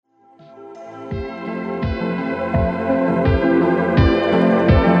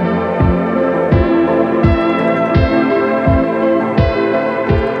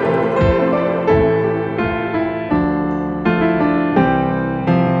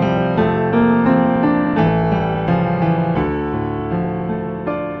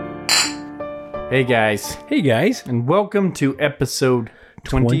Hey guys, and welcome to episode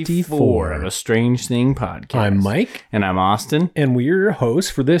 24 of A Strange Thing Podcast. I'm Mike. And I'm Austin. And we're your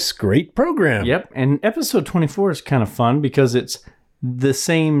hosts for this great program. Yep, and episode 24 is kind of fun because it's the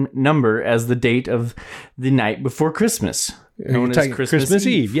same number as the date of the night before Christmas. Known as Christmas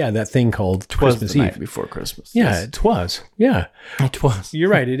Eve. Yeah, that thing called Christmas Eve. Night before Christmas. Yeah, Yes. it was. Yeah. It was. You're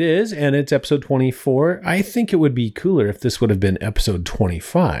right, it is. And it's episode 24. I think it would be cooler if this would have been episode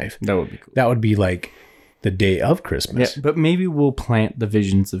 25. That would be cool. That would be like the day of Christmas. Yeah, but maybe we'll plant the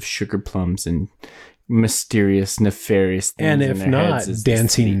visions of sugar plums and mysterious, nefarious things. And in if their not, heads as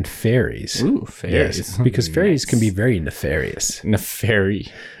dancing fairies. Ooh, fairies. Yes, because fairies can be very nefarious.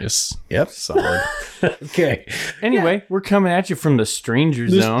 Nefarious. Yep. Solid. Okay. Anyway, we're coming at you from the Stranger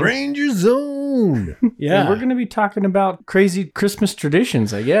The Zone. Stranger Zone. Yeah. And we're going to be talking about crazy Christmas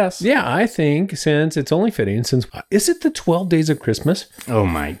traditions, I guess. Yeah, I think since it's only fitting, is it the 12 days of Christmas? Oh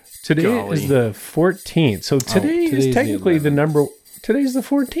my Today golly. is the 14th. So today today's is technically the number. Today's the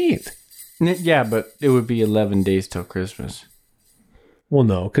 14th. Yeah, but it would be 11 days till Christmas. Well,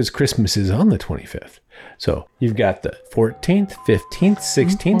 no, because Christmas is on the 25th. So you've got the 14th, 15th,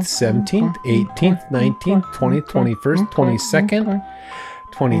 16th, 17th, 18th, 19th, 20th, 21st, 22nd,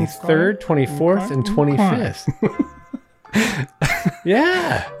 23rd, 24th, and 25th.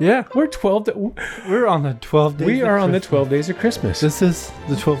 Yeah. Yeah. We're on the 12 days. We of are on the Christmas. 12 days of Christmas. This is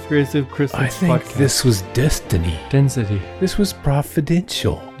the 12 days of Christmas I think podcast. this was destiny. Density. This was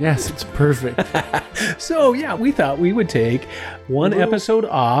providential. Yes, it's perfect. So, yeah, we thought we would take one episode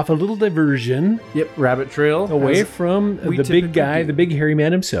off, a little diversion Yep, rabbit trail. away from we the big typically guy, do. the big hairy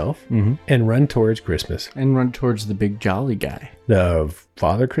man himself, and run towards Christmas. And run towards the big jolly guy. The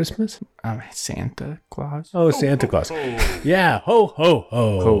Father Christmas? Santa Claus. Oh, Santa Claus. Yeah. Ho, ho,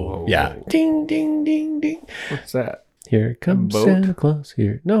 ho. Ho, ho, Yeah. ho. Ding, ding, ding, ding. What's that? Here comes boat? Santa Claus.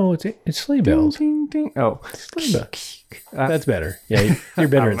 Here. No, it's sleigh bells. Ding, ding, ding. Oh. Sleigh bells. That's better. Yeah, you're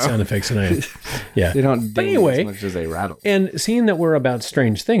better at sound effects than I am. Yeah. They don't But ding anyway, as much as they rattle. and seeing that we're about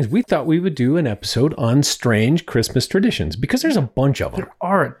strange things, we thought we would do an episode on strange Christmas traditions because there's a bunch of them. There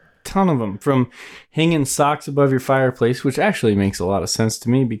are a ton of them, from hanging socks above your fireplace, which actually makes a lot of sense to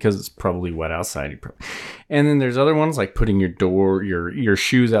me because it's probably wet outside. And then there's other ones like putting your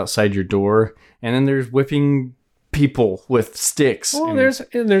shoes outside your door. And then there's whipping people with sticks. Well, and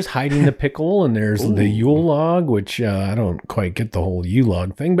there's hiding the pickle, and there's the Yule log, which I don't quite get the whole Yule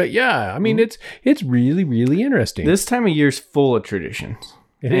log thing, but yeah, I mean it's really, really interesting. this time of year's full of traditions.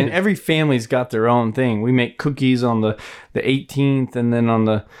 It And is. every family's got their own thing. We make cookies on the 18th, and then on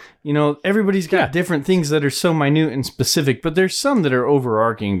the, everybody's got different things that are so minute and specific, but there's some that are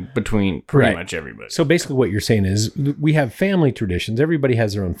overarching between pretty Right. much everybody. So basically what you're saying is we have family traditions. Everybody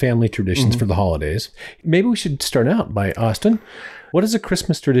has their own family traditions for the holidays. Maybe we should start out by Austin. What is a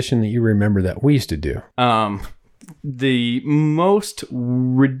Christmas tradition that you remember that we used to do? The most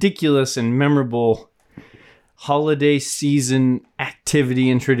ridiculous and memorable holiday season activity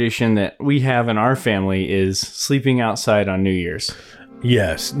and tradition that we have in our family is sleeping outside on New Year's.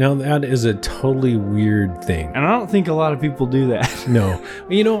 Yes. Now that is a totally weird thing. And I don't think a lot of people do that. No.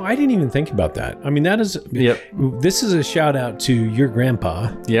 I didn't even think about that. I mean, that is... Yep. This is a shout out to your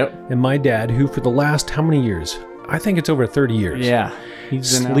grandpa Yep. and my dad, who for the last how many years? I think it's over 30 years. Yeah.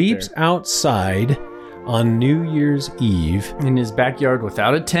 He's been Sleeps out outside on New Year's Eve. there in his backyard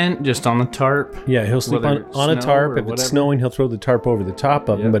without a tent, just on a tarp. Yeah, he'll sleep Whether on a snow tarp. or If it's whatever. snowing, he'll throw the tarp over the top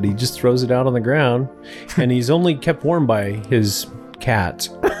of him, Yep. but he just throws it out on the ground. And he's only kept warm by his cats.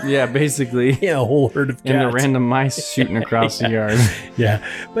 Yeah, basically. Yeah, a whole herd of cats. And the random mice shooting across the yard. Yeah,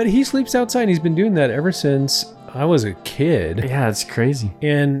 but he sleeps outside. He's been doing that ever since I was a kid. Yeah, it's crazy.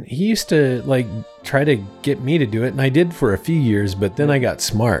 And he used to try to get me to do it, and I did for a few years, but then I got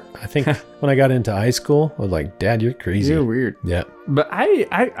smart. I think when I got into high school, I was like, Dad, you're crazy. You're weird. Yeah. But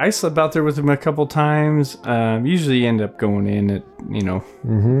I slept out there with him a couple times. Usually end up going in at,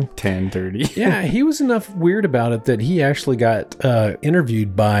 10:30. Yeah, he was enough weird about it that he actually got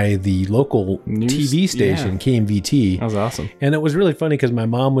interviewed by the local News- TV station, KMVT. That was awesome. And it was really funny because my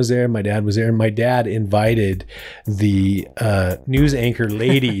mom was there, my dad was there, and my dad invited the news anchor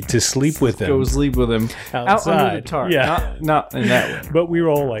lady to sleep with him. Go sleep with him out under the Outside. tarp. Yeah. Not in that way. But we were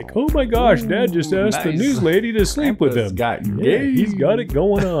all like, oh my gosh, Dad just asked the nice. news lady to sleep with Grandpa's him. got Yeah, game. he's got it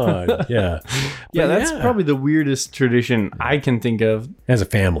going on. Yeah. Yeah, But that's probably the weirdest tradition I can think of as a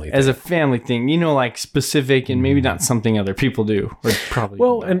family. as a family thing. Like specific and maybe not something other people do. Or probably.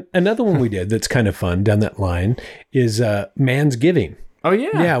 Well, and another one we did that's kind of fun down that line is Mansgiving. oh yeah.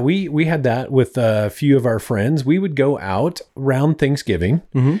 Yeah, we had that with a few of our friends. We would go out around Thanksgiving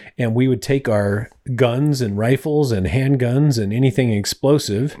and we would take our guns and rifles and handguns and anything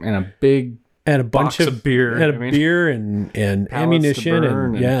explosive. And a big and a bunch box of beer. and beer and ammunition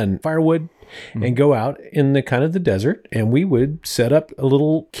and firewood. And go out in the kind of the desert, and we would set up a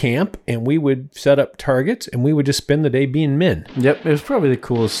little camp, and we would set up targets, and we would just spend the day being men. Yep, it was probably the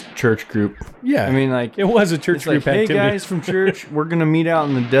coolest church group. Yeah, I mean, like it was a church group activity. Hey guys from church, we're gonna meet out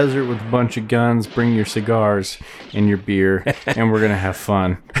in the desert with a bunch of guns. Bring your cigars and your beer, and we're gonna have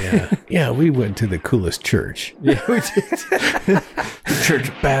fun. Yeah, we went to the coolest church. Yeah, we did. The church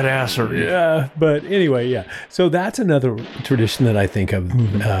of badassery. Yeah, but anyway, yeah. So that's another tradition that I think of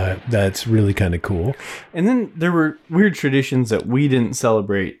that's really kind of cool. And then there were weird traditions that we didn't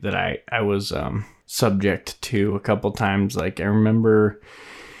celebrate that I was subject to a couple times. Like I remember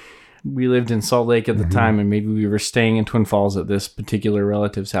we lived in Salt Lake at the time, and maybe we were staying in Twin Falls at this particular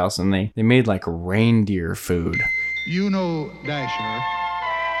relative's house, and they made like reindeer food. You know Dasher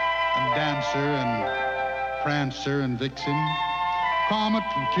and Dancer and Prancer and Vixen, Comet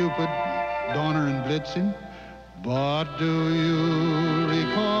and Cupid, Donner and Blitzen. But do you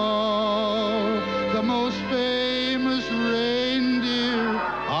recall the most famous reindeer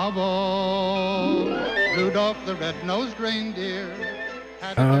of all? Rudolph the red-nosed reindeer.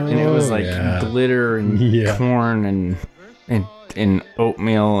 And it was like glitter and corn and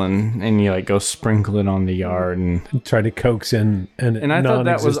oatmeal, and you like go sprinkle it on the yard and try to coax in and I thought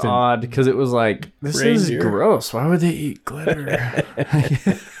that was odd because it was like, this reindeer is gross. Why would they eat glitter?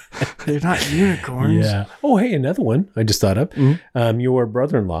 They're not unicorns. Yeah. Oh, hey, another one I just thought of. Your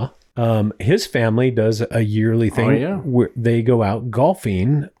brother-in-law, his family does a yearly thing where they go out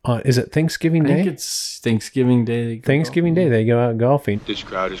golfing. Is it Thanksgiving Day? I think it's Thanksgiving Day. Thanksgiving Day, they go out golfing. This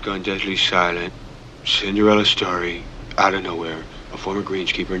crowd has gone deathly silent. Cinderella story, out of nowhere. A former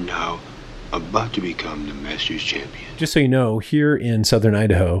greenskeeper now about to become the Masters champion. Just so you know, here in southern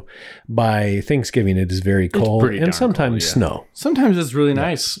Idaho, by Thanksgiving it is very cold and sometimes snow. Sometimes it's really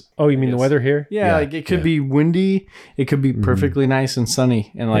nice. Oh, you mean the weather here? Yeah, like it could be windy. It could be perfectly nice and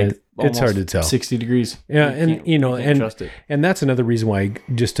sunny, and like it's hard to tell. 60 degrees. Yeah, and you know, and that's another reason why,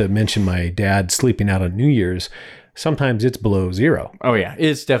 just to mention my dad sleeping out on New Year's. Sometimes it's below zero. Oh, yeah.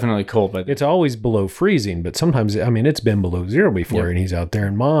 It's definitely cold. But it's always below freezing. But sometimes, I mean, it's been below zero before, and he's out there.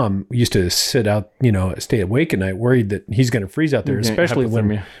 And Mom used to sit out, stay awake at night worried that he's going to freeze out there, especially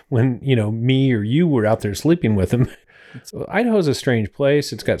when, me or you were out there sleeping with him. So Idaho's a strange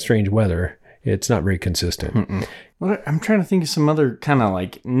place. It's got strange weather. It's not very consistent. Well, I'm trying to think of some other kind of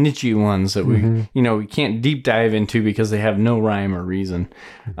like niche-y ones that we can't deep dive into because they have no rhyme or reason.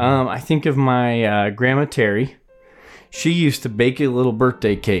 I think of my Grandma Terry. She used to bake a little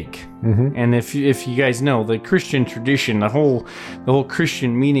birthday cake, and if you guys know the Christian tradition, the whole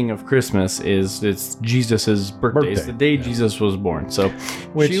Christian meaning of Christmas is it's Jesus's birthday. It's the day Jesus was born. So,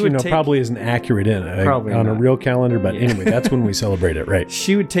 which probably isn't accurate on a real calendar, but anyway, that's when we celebrate it, right?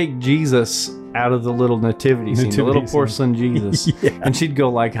 She would take Jesus out of the little nativity scene, the little porcelain Jesus, and she'd go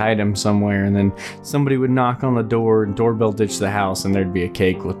like hide him somewhere, and then somebody would knock on the door and doorbell ditch the house, and there'd be a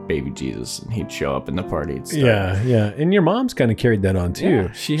cake with baby Jesus, and he'd show up in the party. Yeah. And your mom's kind of carried that on too.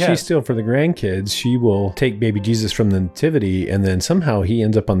 Yeah, she still, for the grandkids, she will take baby Jesus from the nativity, and then somehow he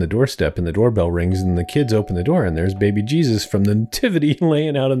ends up on the doorstep, and the doorbell rings, and the kids open the door, and there's baby Jesus from the nativity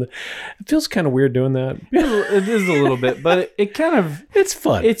laying out it feels kind of weird doing that. It is a little bit, but it's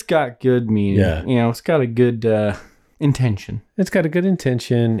fun. It's got good meaning. Yeah. It's got a good intention. It's got a good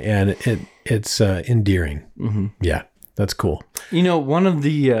intention, and it's endearing. Yeah, that's cool. One of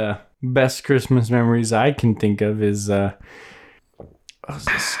the best Christmas memories I can think of is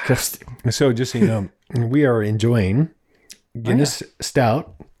disgusting. So just so you know, we are enjoying Guinness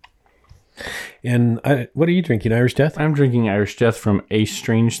Stout. And what are you drinking? Irish Death? I'm drinking Irish Death from A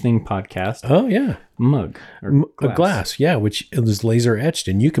Strange Thing podcast. Oh, yeah. Mug. A glass, yeah, which is laser etched,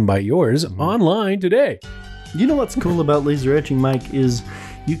 and you can buy yours online today. You know what's cool about laser etching, Mike, is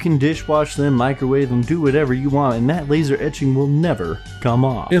you can dishwash them, microwave them, do whatever you want, and that laser etching will never come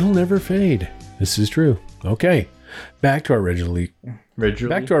off. It'll never fade. This is true. Okay. Back to our regularly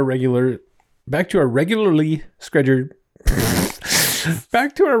scheduled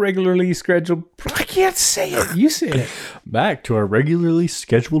I can't say it. You say it. Back to our regularly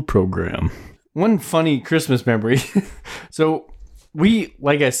scheduled program. One funny Christmas memory. So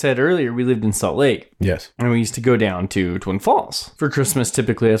like I said earlier, we lived in Salt Lake. Yes. And we used to go down to Twin Falls for Christmas.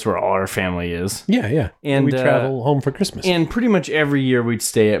 Typically, that's where all our family is. Yeah. And we travel home for Christmas. And pretty much every year we'd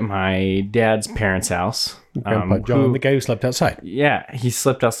stay at my dad's parents' house. Grandpa John, the guy who slept outside. Yeah, he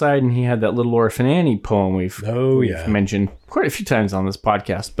slept outside, and he had that Little Orphan Annie poem we've mentioned quite a few times on this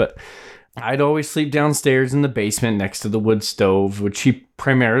podcast. But I'd always sleep downstairs in the basement next to the wood stove, which he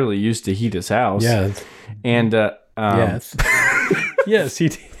primarily used to heat his house. Yeah. And yes. Yes, he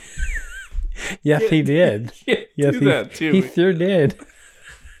did. Yes, he did. Yes, that too. He sure did.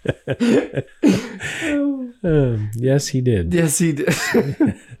 Yes, he did. Yes, he did.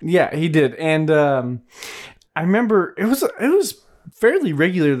 Yeah, he did. And I remember it was fairly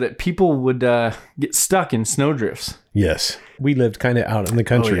regular that people would get stuck in snowdrifts. Yes. We lived kind of out in the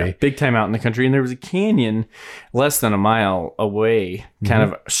country. Oh, yeah. Big time out in the country. And there was a canyon less than a mile away. Kind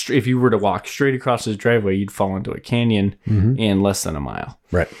of, if you were to walk straight across his driveway, you'd fall into a canyon in less than a mile.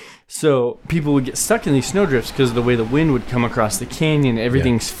 Right. So people would get stuck in these snowdrifts because of the way the wind would come across the canyon.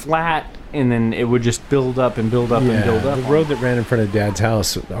 Everything's flat, and then it would just build up and build up and build up. The road that ran in front of Dad's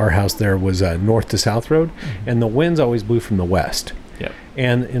house, our house there, was north to south road, and the winds always blew from the west. Yep.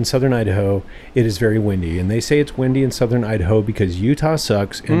 And in southern Idaho, it is very windy. And they say it's windy in southern Idaho because Utah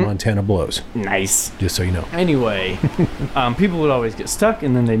sucks and Montana blows. Nice. Just so you know. Anyway, people would always get stuck,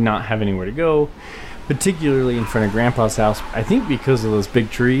 and then they'd not have anywhere to go, particularly in front of Grandpa's house. I think because of those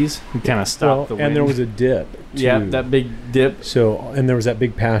big trees, it kind of stopped the wind. And there was a dip, too. Yeah, that big dip. So, and there was that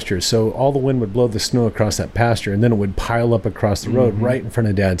big pasture. So all the wind would blow the snow across that pasture, and then it would pile up across the road right in front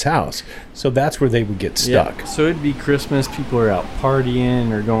of Dad's house. So that's where they would get stuck. Yeah. So it'd be Christmas. People are out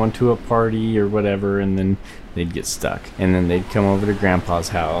partying or going to a party or whatever, and then they'd get stuck. And then they'd come over to Grandpa's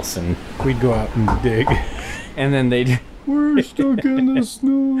house, and we'd go out and dig. And then we're stuck in the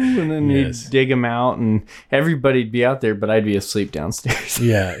snow. And then they'd dig them out, and everybody'd be out there, but I'd be asleep downstairs.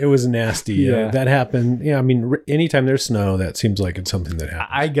 Yeah, it was nasty. Yeah. That happened. Yeah, I mean, anytime there's snow, that seems like it's something that happens.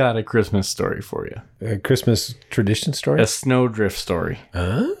 I got a Christmas story for you. A Christmas tradition story? A snowdrift story.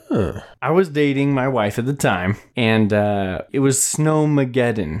 Oh. I was dating my wife at the time, and it was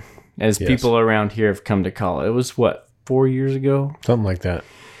Snowmageddon, as people around here have come to call it. It was, 4 years ago? Something like that.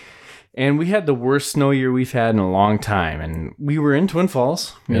 And we had the worst snow year we've had in a long time. And we were in Twin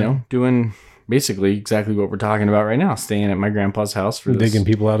Falls, you know, doing basically exactly what we're talking about right now, staying at my grandpa's house for this. Digging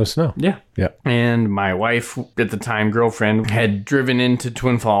people out of snow. Yeah. Yeah. And my wife, at the time, girlfriend, had driven into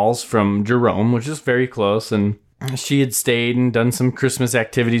Twin Falls from Jerome, which is very close. And she had stayed and done some Christmas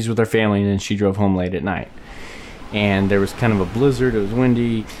activities with her family. And then she drove home late at night. And there was kind of a blizzard. It was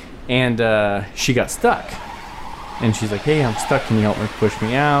windy. And she got stuck. And she's like, hey, I'm stuck. Can you help me push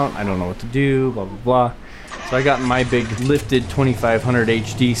me out? I don't know what to do, blah, blah, blah. So I got in my big lifted 2500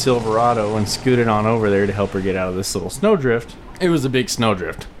 HD Silverado and scooted on over there to help her get out of this little snowdrift. It was a big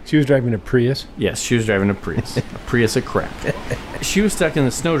snowdrift. She was driving a Prius? Yes, she was driving a Prius. A Prius of crap. She was stuck in the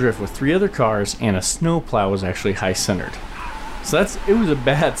snowdrift with 3 other cars, and a snowplow was actually high-centered. So it was a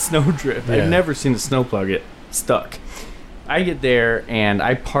bad snowdrift. Yeah. I've never seen a snowplow get stuck. I get there, and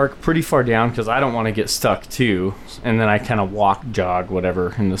I park pretty far down because I don't want to get stuck, too. And then I kind of jog,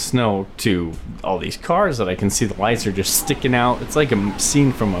 whatever, in the snow to all these cars that I can see the lights are just sticking out. It's like a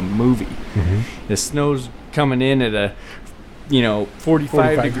scene from a movie. Mm-hmm. The snow's coming in at a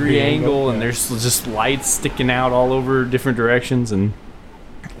 45-degree angle, and there's just lights sticking out all over different directions. And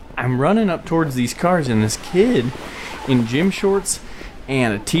I'm running up towards these cars, and this kid in gym shorts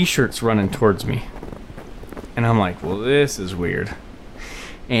and a t-shirt's running towards me. And I'm like, well, this is weird.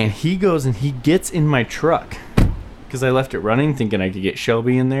 And he goes and he gets in my truck because I left it running thinking I could get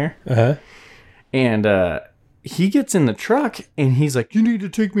Shelby in there. Uh-huh. And he gets in the truck and he's like, you need to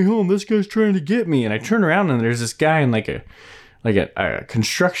take me home. This guy's trying to get me. And I turn around and there's this guy in like a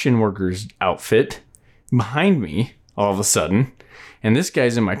construction worker's outfit behind me all of a sudden. And this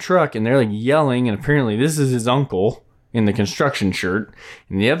guy's in my truck and they're like yelling. And apparently this is his uncle in the construction shirt,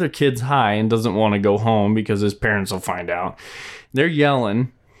 and the other kid's high and doesn't want to go home because his parents will find out. They're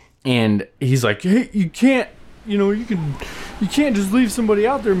yelling, and he's like, hey, you can't just leave somebody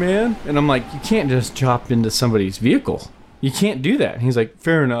out there, man. And I'm like, you can't just chop into somebody's vehicle. You can't do that. And he's like,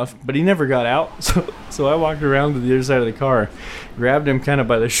 fair enough. But he never got out. So I walked around to the other side of the car, grabbed him kind of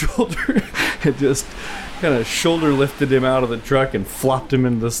by the shoulder, and just kind of shoulder lifted him out of the truck and flopped him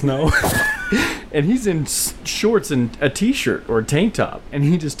into the snow. And he's in shorts and a t-shirt or a tank top. And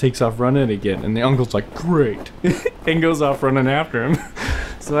he just takes off running again. And the uncle's like, great. And goes off running after him.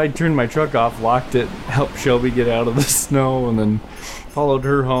 So I turned my truck off, locked it, helped Shelby get out of the snow, and then followed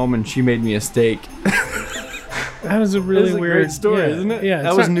her home, and she made me a steak. That was a really weird great story, isn't it? Yeah,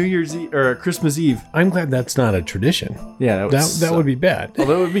 that was New Year's Eve or Christmas Eve. I'm glad that's not a tradition. Yeah, that would be bad. Well,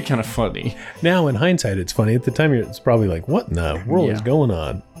 that would be kind of funny. Now, in hindsight, it's funny. At the time, it's probably like, what in the world is going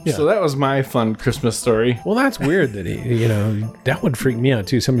on? Yeah. So that was my fun Christmas story. Well, that's weird that that would freak me out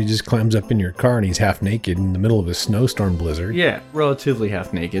too. Somebody just climbs up in your car and he's half naked in the middle of a snowstorm blizzard. Yeah, relatively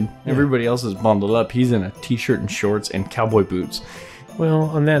half naked. Yeah. Everybody else is bundled up. He's in a t-shirt and shorts and cowboy boots. Well,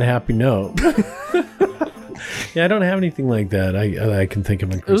 on that happy note. Yeah, I don't have anything like that. I can think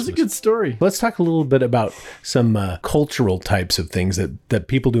of on It was Christmas. a good story. Let's talk a little bit about some cultural types of things that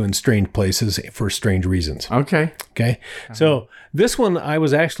people do in strange places for strange reasons. Okay. Okay. So this one, I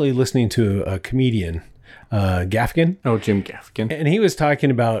was actually listening to a comedian, Gaffigan. Oh, Jim Gaffigan. And he was talking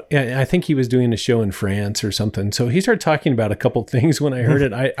about, I think he was doing a show in France or something. So he started talking about a couple things when I heard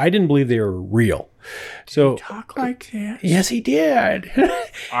it. I didn't believe they were real. So Talk like that. yes, he did.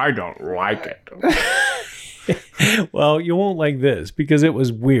 I don't like it. Well, you won't like this because it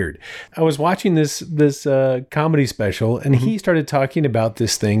was weird. I was watching this comedy special, and he started talking about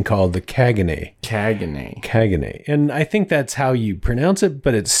this thing called the Cagane. Cagane. And I think that's how you pronounce it,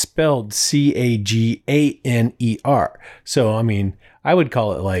 but it's spelled Caganer. So, I mean, I would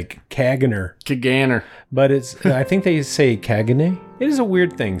call it like Caganer. Caganer. But it's, I think they say Cagane. It is a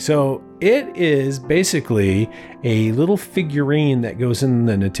weird thing. So it is basically a little figurine that goes in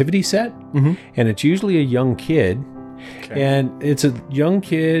the nativity set. And it's usually a young kid. Okay. And it's a young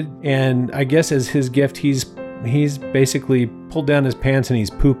kid. And I guess as his gift, he's basically pulled down his pants and he's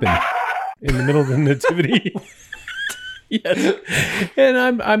pooping in the middle of the nativity. Yes. And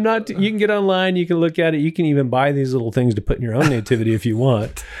I'm not, you can get online, you can look at it, you can even buy these little things to put in your own nativity if you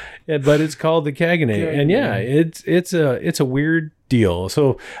want. But it's called the Cagane. And yeah, it's a weird deal.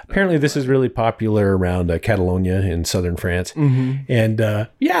 So apparently this is really popular around Catalonia in southern France. And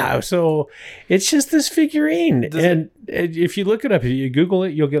yeah, so it's just this figurine. If you look it up, if you Google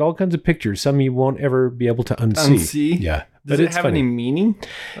it, you'll get all kinds of pictures. Some you won't ever be able to unsee. Yeah. Does it have any meaning?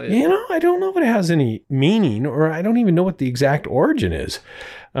 You know, I don't know if it has any meaning, or I don't even know what the exact origin is.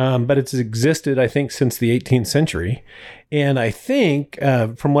 But it's existed, I think, since the 18th century. And I think,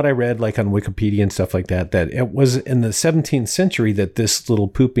 from what I read, like on Wikipedia and stuff like that, that it was in the 17th century that this little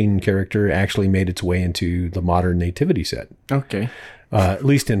pooping character actually made its way into the modern nativity set. Okay. At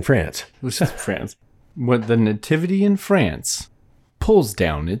least in France. At least in France. When the nativity in France pulls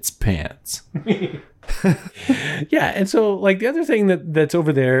down its pants. Yeah, and so like the other thing that's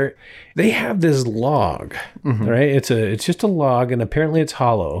over there, they have this log, right? It's just a log, and apparently it's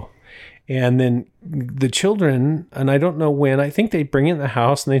hollow. And then the children, and I don't know when, I think they bring it in the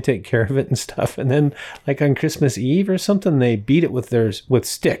house and they take care of it and stuff. And then like on Christmas Eve or something, they beat it with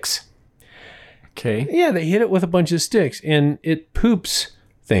sticks. Okay. Yeah, they hit it with a bunch of sticks, and it poops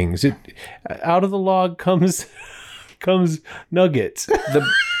things. It out of the log comes nuggets.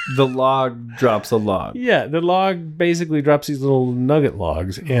 The log drops a log. Yeah, the log basically drops these little nugget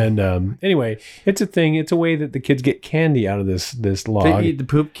logs. And anyway, it's a thing. It's a way that the kids get candy out of this log. They eat the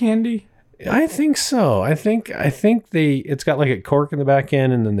poop candy? I think so. I think it's got like a cork in the back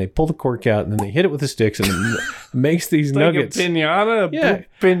end, and then they pull the cork out, and then they hit it with the sticks, and it makes these nuggets. Like a pinata, poop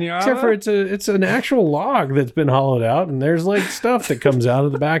pinata. Except for it's an actual log that's been hollowed out, and there's like stuff that comes out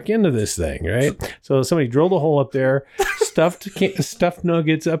of the back end of this thing, right? So somebody drilled a hole up there, stuffed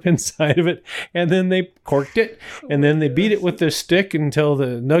nuggets up inside of it, and then they corked it, and then they beat it with their stick until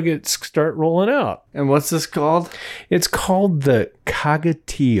the nuggets start rolling out. And what's this called? It's called the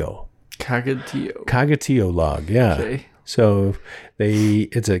Cagatillo. Cagatillo log, yeah. Okay. So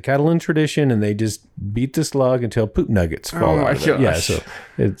it's a Catalan tradition, and they just beat this log until poop nuggets fall out of it. Yeah, so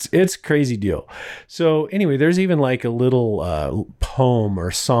it's a crazy deal. So anyway, there's even like a little poem or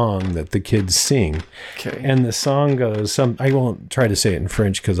song that the kids sing. Okay. And the song goes, I won't try to say it in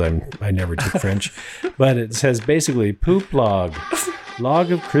French because I never took French, but it says basically, poop log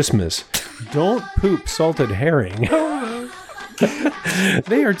of Christmas, don't poop salted herring.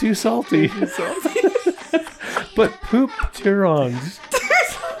 They are too salty. But poop Turons.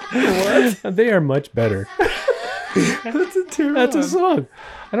 What? They are much better. That's a Turon. That's a song.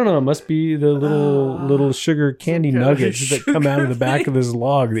 I don't know. It must be the little sugar candy nuggets that come out of the back of this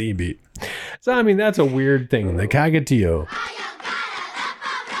log that you beat. So, I mean, that's a weird thing. The Cagatillo.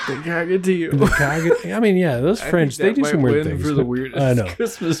 I mean, yeah, those French, they do some weird things. For the weirdest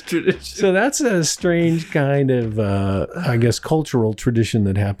Christmas tradition. So that's a strange kind of, I guess, cultural tradition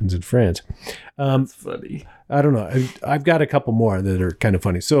that happens in France. That's funny. I don't know. I've got a couple more that are kind of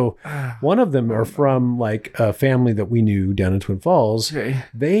funny. So one of them are from like a family that we knew down in Twin Falls. Okay.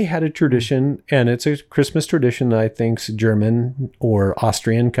 They had a tradition, and it's a Christmas tradition, I think, German or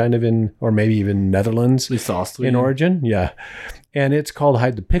Austrian kind of or maybe even Netherlands. At least Austrian. In origin. Yeah. And it's called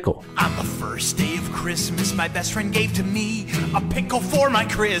Hide the Pickle. On the first day of Christmas, my best friend gave to me a pickle for my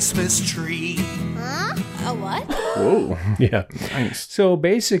Christmas tree. Huh? A what? Whoa. Yeah. Nice. So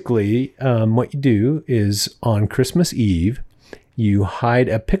basically, what you do is on Christmas Eve, you hide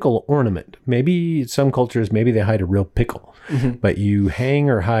a pickle ornament. Maybe some cultures, maybe they hide a real pickle. But you hang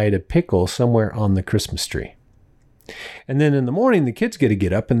or hide a pickle somewhere on the Christmas tree. And then in the morning, the kids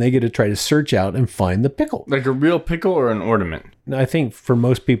get up and they get to try to search out and find the pickle. Like a real pickle or an ornament? I think for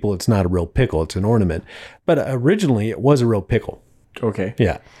most people, it's not a real pickle. It's an ornament. But originally, it was a real pickle. Okay.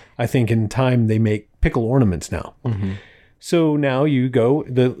 Yeah. I think in time, they make pickle ornaments now. Mm-hmm. So now you go,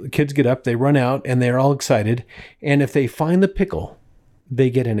 the kids get up, they run out, and they're all excited. And if they find the pickle,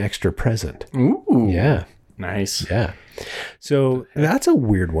 they get an extra present. Ooh. Yeah. Nice. Yeah. So that's a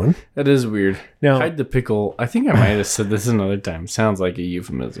weird one. That is weird. Now, hide the pickle. I think I might have said this another time. Sounds like a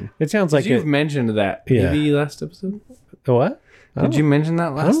euphemism. It sounds like you've mentioned that maybe last episode. What? Did you mention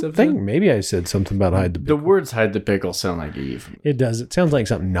that last episode? I think maybe I said something about hide the pickle. The words hide the pickle sound like a euphemism. It does. It sounds like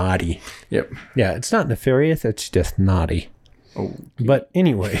something naughty. Yep. Yeah, it's not nefarious. It's just naughty. Oh. But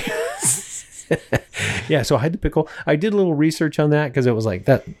anyway. Yeah, so hide the pickle. I did a little research on that because it was like,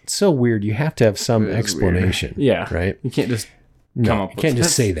 that's so weird. You have to have some explanation. Weird. Yeah. Right? You can't just you can't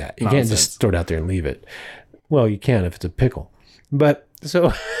just say that. You can't just throw it out there and leave it. Well, you can if it's a pickle. But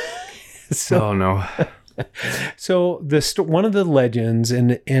so oh no. So one of the legends,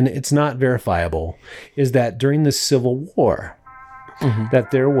 and it's not verifiable, is that during the Civil War,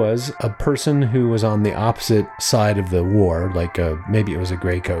 that there was a person who was on the opposite side of the war, like maybe it was a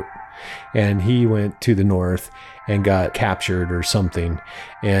gray coat, and he went to the north and got captured or something,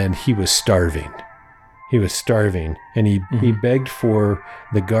 and he was starving. He was starving, and he begged for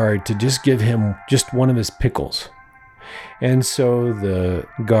the guard to just give him just one of his pickles. And so the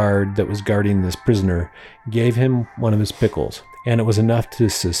guard that was guarding this prisoner gave him one of his pickles, and it was enough to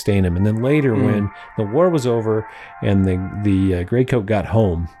sustain him. And then later, when the war was over and the gray coat got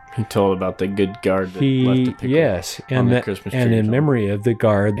home, he told about the good guard that left the pickle. Yes, and the Christmas tree, and in memory of the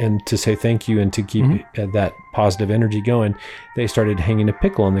guard, and to say thank you and to keep that positive energy going, they started hanging a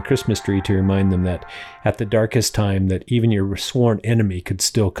pickle on the Christmas tree to remind them that at the darkest time, that even your sworn enemy could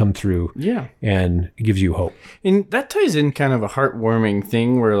still come through. Yeah, and gives you hope. And that ties in kind of a heartwarming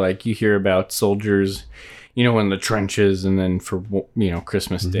thing where, like, you hear about soldiers, in the trenches, and then for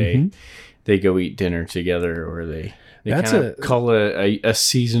Christmas Day, they go eat dinner together, or they call it a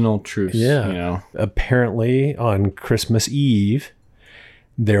seasonal truce. Yeah. Apparently on Christmas Eve,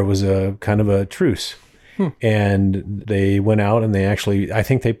 there was a kind of a truce. And they went out and I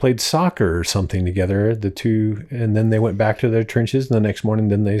think they played soccer or something together, the two, and then they went back to their trenches, and the next morning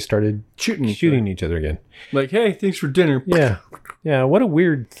then they started shooting each other again. Like, hey, thanks for dinner. Yeah. Yeah, what a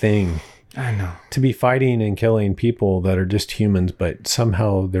weird thing. I know. To be fighting and killing people that are just humans, but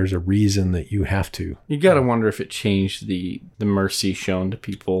somehow there's a reason that you have to. You got to wonder if it changed the mercy shown to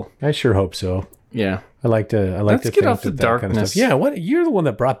people. I sure hope so. Yeah. Let's get off the darkness. Kind of stuff. You're the one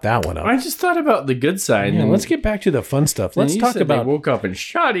that brought that one up. I just thought about the good side. Yeah, let's get back to the fun stuff. Let's talk about. They woke up and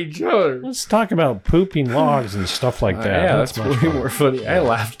shot each other. Let's talk about pooping logs and stuff like that. Yeah, that's way more funny. I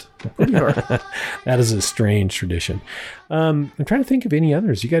laughed pretty hard. That is a strange tradition. I'm trying to think of any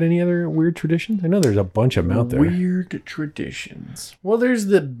others. You got any other weird traditions? I know there's a bunch of them out there. Weird traditions. Well, there's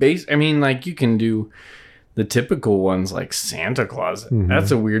the base. I mean, like, you can do the typical ones like Santa Claus. That's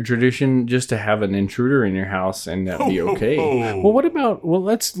a weird tradition, just to have an intruder in your house and that be okay. Well, what about,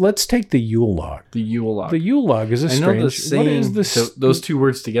 let's take the Yule log. The Yule log. The Yule log is a strange. I know the saying, what is this? Those two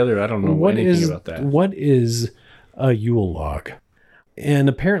words together, I don't know anything about that. What is a Yule log? And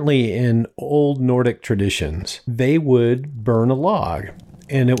apparently in old Nordic traditions, they would burn a log,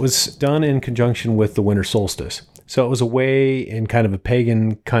 and it was done in conjunction with the winter solstice. So it was a way, in kind of a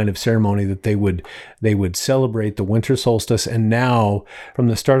pagan kind of ceremony, that they would celebrate the winter solstice. And now, from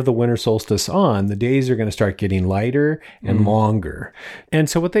the start of the winter solstice on, the days are going to start getting lighter and longer. And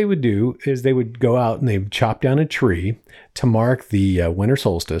so what they would do is they would go out and they would chop down a tree to mark the winter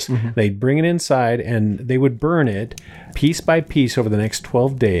solstice. They'd bring it inside and they would burn it piece by piece over the next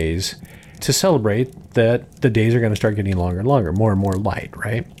 12 days to celebrate that the days are going to start getting longer and longer, more and more light,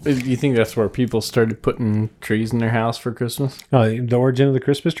 right? Do you think that's where people started putting trees in their house for Christmas? The origin of the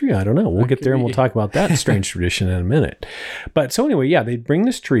Christmas tree? I don't know. We'll get there and we'll talk about that strange tradition in a minute. But so anyway, yeah, they'd bring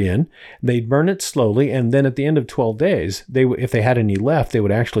this tree in, they'd burn it slowly, and then at the end of 12 days, if they had any left, they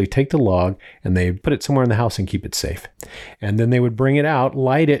would actually take the log and they'd put it somewhere in the house and keep it safe. And then they would bring it out,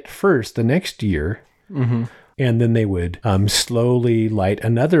 light it first the next year, and then they would slowly light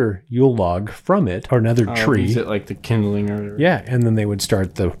another Yule log from it, or another tree. Is it like the kindling or whatever? Yeah, and then they would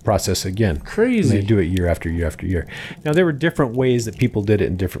start the process again. Crazy. And they'd do it year after year after year. Now, there were different ways that people did it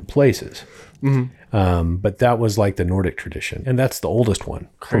in different places. But that was like the Nordic tradition. And that's the oldest one,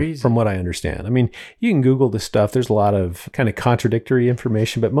 from what I understand. I mean, you can Google this stuff. There's a lot of kind of contradictory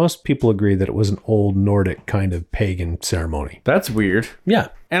information, but most people agree that it was an old Nordic kind of pagan ceremony. That's weird. Yeah.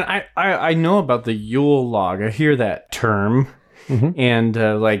 And I know about the Yule log. I hear that term. And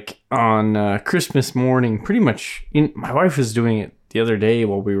like on Christmas morning, pretty much, my wife was doing it the other day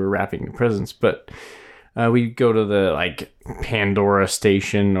while we were wrapping the presents, but we go to the like Pandora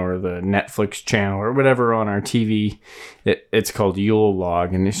station or the Netflix channel or whatever on our TV. It's called Yule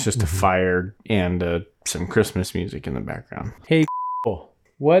Log, and it's just a fire and some Christmas music in the background. Hey,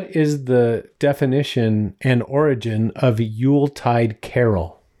 what is the definition and origin of a Yuletide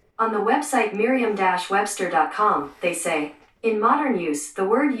carol? On the website merriam-webster.com, they say, in modern use, the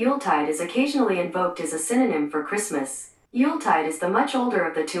word Yuletide is occasionally invoked as a synonym for Christmas. Yuletide is the much older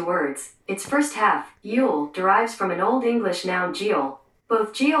of the two words. Its first half, Yule, derives from an Old English noun Geol.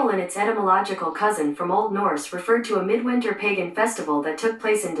 Both Geol and its etymological cousin from Old Norse referred to a midwinter pagan festival that took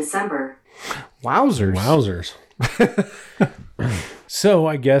place in December. Wowzers. So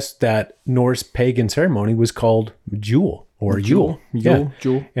I guess that Norse pagan ceremony was called Jule or Yule.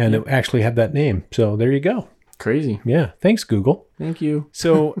 Jule. And it actually had that name. So there you go. Crazy. Yeah. Thanks, Google. Thank you.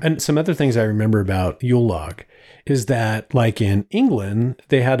 So, and some other things I remember about Yule log is that, like in England,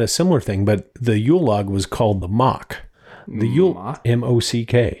 they had a similar thing, but the Yule log was called the mock. The Yule,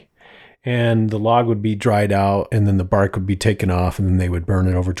 M-O-C-K. And the log would be dried out, and then the bark would be taken off, and then they would burn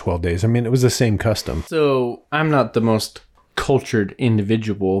it over 12 days. I mean, it was the same custom. So, I'm not the most cultured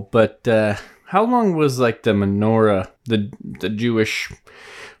individual, but how long was like the menorah, the Jewish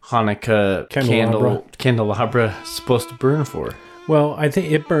Hanukkah candelabra supposed to burn for? Well, I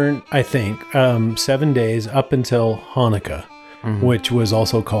think it burned, 7 days up until Hanukkah, which was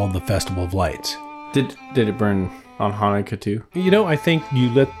also called the Festival of Lights. Did it burn on Hanukkah too? You know, I think you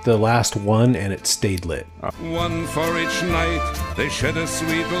lit the last one and it stayed lit. One for each night, they shed a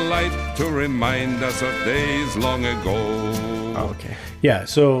sweet light to remind us of days long ago. Oh, okay. Yeah,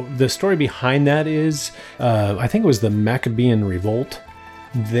 so the story behind that is, I think it was the Maccabean Revolt.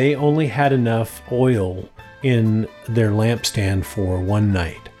 They only had enough oil in their lampstand for one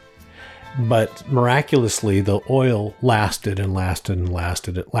night. But miraculously, the oil lasted and lasted and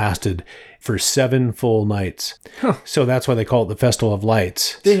lasted. It lasted for 7 full nights. Huh. So that's why they call it the Festival of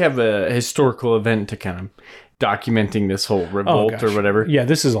Lights. They have a historical event to kind of documenting this whole revolt or whatever. Yeah,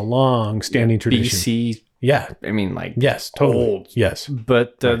 this is a long-standing tradition. BC. Yeah. I mean, like, yes, totally. Old. Yes.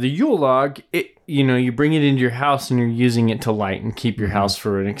 But the Yule log, you bring it into your house and you're using it to light and keep your house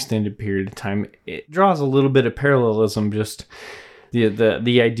for an extended period of time. It draws a little bit of parallelism, just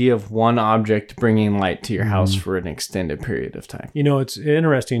the idea of one object bringing light to your house for an extended period of time. You know, it's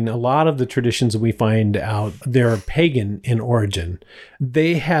interesting. A lot of the traditions that we find out, they're pagan in origin.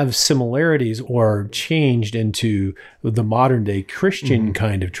 They have similarities or changed into the modern day Christian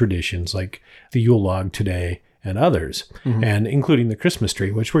kind of traditions, like the Yule log today and others, and including the Christmas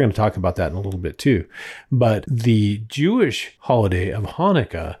tree, which we're going to talk about that in a little bit too. But the Jewish holiday of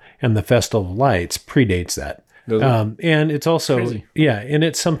Hanukkah and the Festival of Lights predates that. And it's also, crazy. And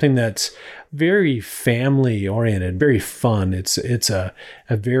it's something that's very family oriented, very fun. It's a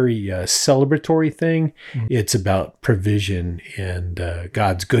very celebratory thing. It's about provision and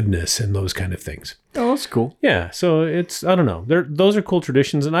God's goodness and those kind of things. Oh, that's cool. Yeah. So it's, I don't know. Those are cool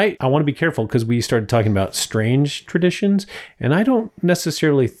traditions. And I want to be careful because we started talking about strange traditions. And I don't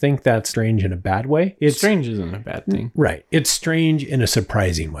necessarily think that's strange in a bad way. Strange isn't a bad thing. Right. It's strange in a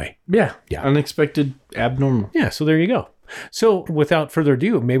surprising way. Yeah. Yeah. Unexpected, abnormal. Yeah. So there you go. So without further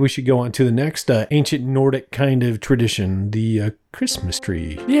ado, maybe we should go on to the next ancient Nordic kind of tradition, the Christmas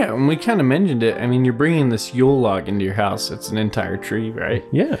tree. Yeah, and we kind of mentioned it. I mean, you're bringing this Yule log into your house. It's an entire tree, right?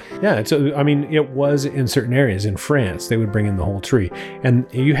 Yeah. It was in certain areas. In France, they would bring in the whole tree. And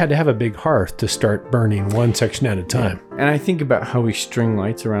you had to have a big hearth to start burning one section at a time. Yeah. And I think about how we string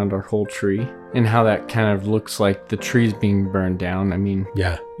lights around our whole tree and how that kind of looks like the tree's being burned down. I mean,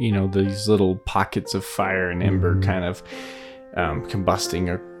 these little pockets of fire and ember kind of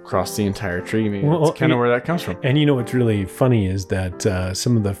combusting across the entire tree. Maybe that's kind of where that comes from. And you know what's really funny is that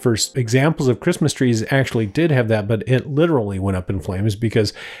some of the first examples of Christmas trees actually did have that, but it literally went up in flames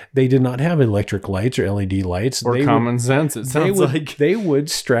because they did not have electric lights or LED lights. Or common sense, it sounds like. They would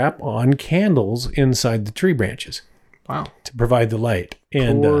strap on candles inside the tree branches. Wow. To provide the light.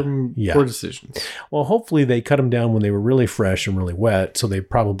 And poor decisions. Well, hopefully they cut them down when they were really fresh and really wet, so they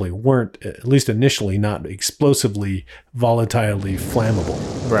probably weren't, at least initially, not explosively, volatilely flammable.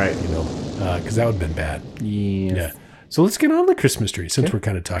 Right. Because that would have been bad. Yeah. So let's get on the Christmas tree since we're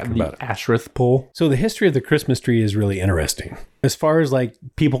kind of talking about it. Asherith pole. So the history of the Christmas tree is really interesting. As far as like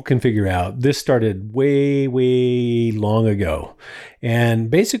people can figure out, this started way, way long ago. And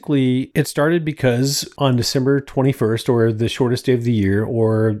basically it started because on December 21st, or the shortest day of the year,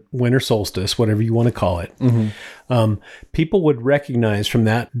 or winter solstice, whatever you want to call it, people would recognize from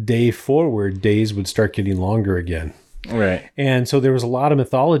that day forward, days would start getting longer again. Right. And so there was a lot of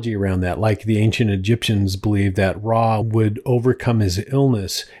mythology around that. Like the ancient Egyptians believed that Ra would overcome his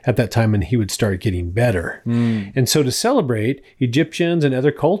illness at that time and he would start getting better. And so to celebrate, Egyptians and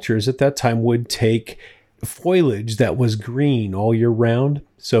other cultures at that time would take foliage that was green all year round.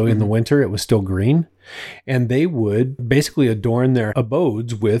 So in the winter, it was still green. And they would basically adorn their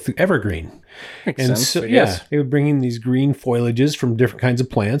abodes with evergreen. Makes sense, So, I guess. they would bring in these green foliages from different kinds of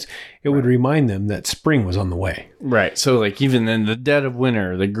plants. It would remind them that spring was on the way. Right. So like even in the dead of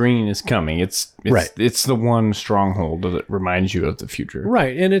winter, the green is coming. It's Right. It's the one stronghold that reminds you of the future.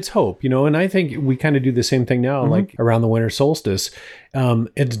 Right. And it's hope, and I think we kind of do the same thing now, like around the winter solstice.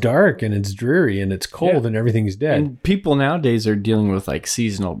 It's dark and it's dreary and it's cold and everything's dead. And people nowadays are dealing with like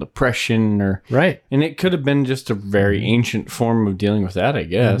seasonal depression or Right. and it could have been just a very ancient form of dealing with that, I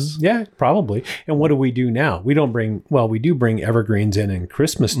guess. Yeah, probably. And what do we do now? We don't bring, we do bring evergreens in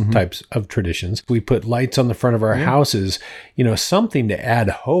Christmas types of traditions. We put lights on the front of our houses, something to add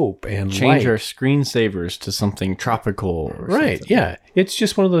hope and Change light. our screensavers to something tropical or Right. something. Yeah. It's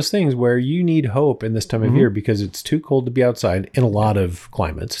just one of those things where you need hope in this time of year because it's too cold to be outside in a lot of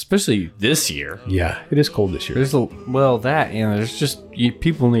climates. Especially this year. Yeah, it is cold this year. There's there's just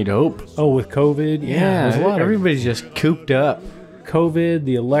people need hope. Oh, with COVID? There's a lot of everybody's just cooped up. COVID,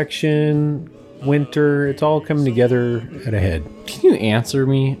 the election, winter, it's all coming together at a head. Can you answer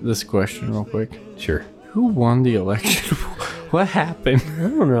me this question real quick? Sure. Who won the election? What happened? I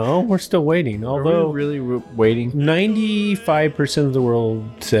don't know. We're still waiting. Although Are we really waiting? 95% of the world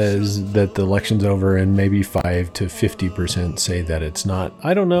says that the election's over and maybe 5 to 50% say that it's not.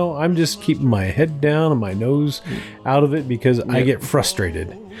 I don't know. I'm just keeping my head down and my nose out of it because I get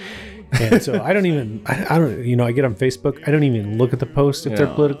frustrated. And so I don't, I get on Facebook. I don't even look at the post if they're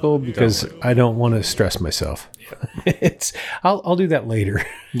political because I don't want to stress myself. I'll do that later.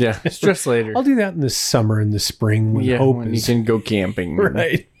 Yeah, stress later. I'll do that in the summer and the spring when hope when is you can go camping,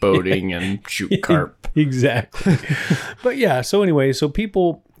 right, and boating, and shoot carp. Exactly. But so anyway, so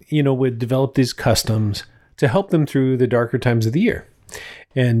people, would develop these customs to help them through the darker times of the year.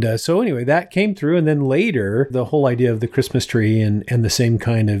 And so anyway, that came through. And then later, the whole idea of the Christmas tree and the same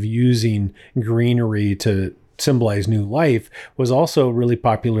kind of using greenery to symbolize new life was also really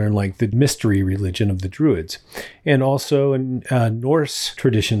popular in like the mystery religion of the Druids. And also in Norse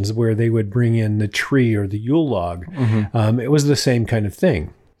traditions where they would bring in the tree or the Yule log. It was the same kind of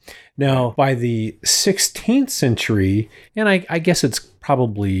thing. Now, by the 16th century, and I guess it's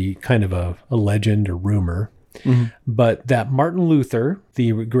probably kind of a legend or rumor, but that Martin Luther,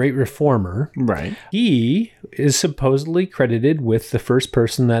 the great reformer, right, he is supposedly credited with the first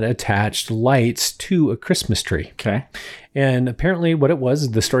person that attached lights to a Christmas tree. Okay. And apparently what it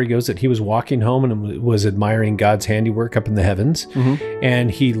was, the story goes that he was walking home and was admiring God's handiwork up in the heavens. And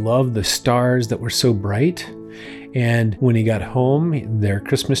he loved the stars that were so bright. And when he got home, their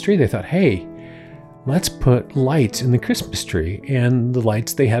Christmas tree, they thought, hey, let's put lights in the Christmas tree. And the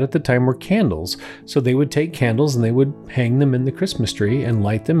lights they had at the time were candles. So they would take candles and they would hang them in the Christmas tree and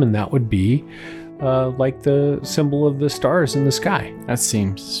light them. And that would be like the symbol of the stars in the sky. That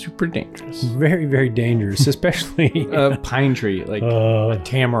seems super dangerous. Very, very dangerous, especially a pine tree, like a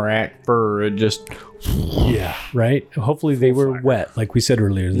tamarack fir. It just... Yeah, right? Hopefully they were wet, like we said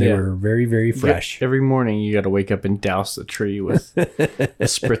earlier. They were very, very fresh. Every morning you got to wake up and douse the tree with a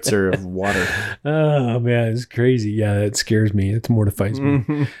spritzer of water. Oh, man, it's crazy. Yeah, it scares me. It mortifies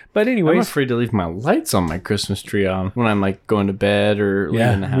me. But anyways. I'm afraid to leave my lights on my Christmas tree on when I'm like going to bed or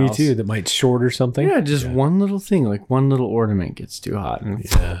leaving the house. Me too. That might short or something. Yeah, just one little thing, like one little ornament gets too hot. And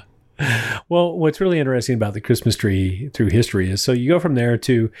Well, what's really interesting about the Christmas tree through history is so you go from there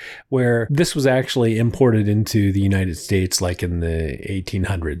to where this was actually imported into the United States like in the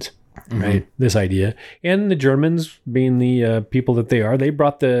 1800s, right? This idea. And the Germans, being the people that they are, they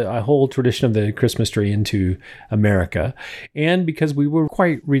brought the whole tradition of the Christmas tree into America. And because we were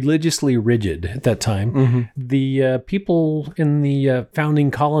quite religiously rigid at that time, the people in the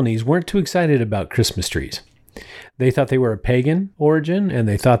founding colonies weren't too excited about Christmas trees. They thought they were a pagan origin, and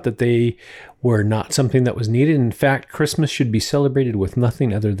they thought that they were not something that was needed. In fact, Christmas should be celebrated with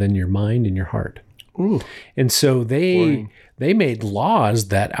nothing other than your mind and your heart. Ooh. And so they made laws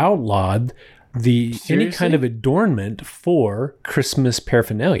that outlawed any kind of adornment for Christmas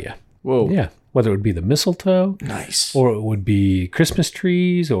paraphernalia. Whoa. Yeah. Whether it would be the mistletoe, nice, or it would be Christmas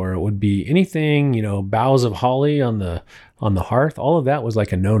trees, or it would be anything, boughs of holly on the hearth. All of that was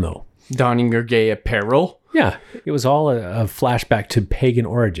like a no-no. Donning your gay apparel. Yeah, it was all a flashback to pagan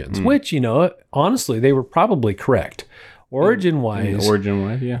origins, which, honestly, they were probably correct. Origin-wise,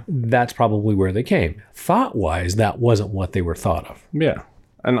 yeah. That's probably where they came. Thought-wise, that wasn't what they were thought of. Yeah.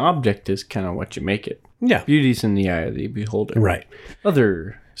 An object is kind of what you make it. Yeah. Beauty's in the eye of the beholder. Right.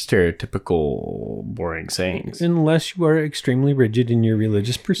 Other stereotypical boring sayings. Unless you are extremely rigid in your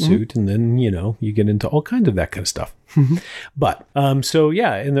religious pursuit, and then, you get into all kinds of that kind of stuff. But, so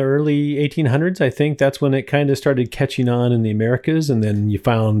yeah, in the early 1800s, I think that's when it kind of started catching on in the Americas. And then you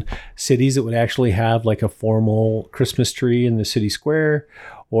found cities that would actually have like a formal Christmas tree in the city square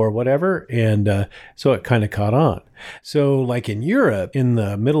or whatever. And so it kind of caught on. So like in Europe, in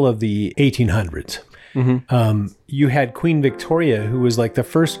the middle of the 1800s, you had Queen Victoria, who was like the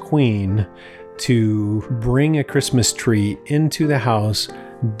first queen to bring a Christmas tree into the house,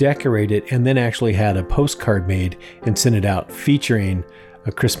 decorate it, and then actually had a postcard made and sent it out featuring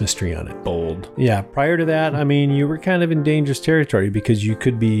a Christmas tree on it. Bold. Yeah. Prior to that, I mean, you were kind of in dangerous territory because you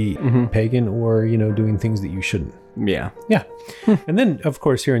could be pagan or, doing things that you shouldn't. Yeah. Yeah. And then, of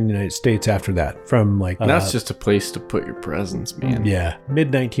course, here in the United States after that, from like... that's just a place to put your presents, man. Yeah.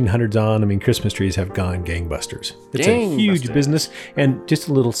 Mid-1900s on, I mean, Christmas trees have gone gangbusters. It's a huge business. And just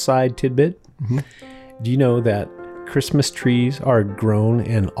a little side tidbit. Do you know that Christmas trees are grown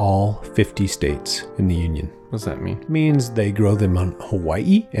in all 50 states in the Union? What does that mean? It means they grow them on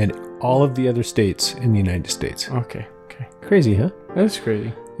Hawaii and all of the other states in the United States. Okay. Crazy, huh? That's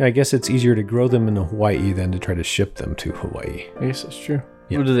crazy. I guess it's easier to grow them in Hawaii than to try to ship them to Hawaii. I guess that's true.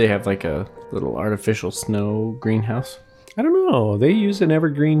 Yeah. What, do they have like a little artificial snow greenhouse? I don't know. They use an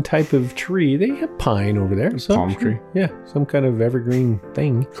evergreen type of tree. They have pine over there. Palm tree. Yeah, some kind of evergreen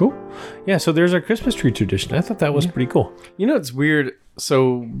thing. Cool. Yeah, so there's our Christmas tree tradition. I thought that was pretty cool. It's weird.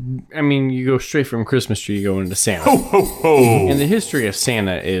 So, I mean, you go straight from Christmas tree, you go into Santa. Ho, ho, ho. And the history of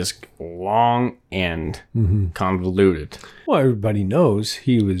Santa is long and convoluted. Well, everybody knows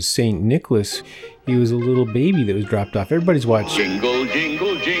he was St. Nicholas. He was a little baby that was dropped off. Everybody's watched. Jingle,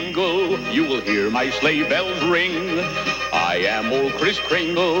 jingle, jingle, you will hear my sleigh bells ring. I am old Kris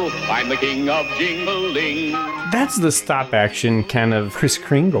Kringle, I'm the king of jingling. That's the stop action kind of Kris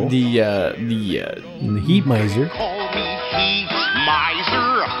Kringle. The heat miser. Call me heat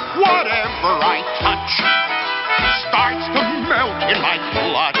miser, whatever I touch starts to melt in my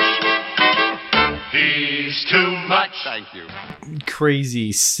clutch. He's too much. Thank you.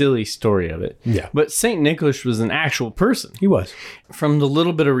 crazy, silly story of it. Yeah. But St. Nicholas was an actual person. He was. From the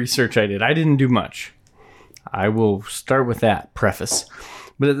little bit of research I didn't do much. I will start with that preface.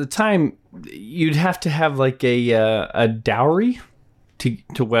 But at the time, you'd have to have like a dowry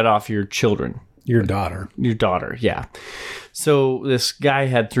to wed off your children. Your daughter. Your daughter, yeah. So this guy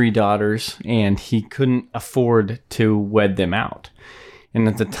had 3 daughters, and he couldn't afford to wed them out. And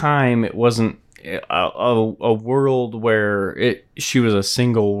at the time, it wasn't a world where she was a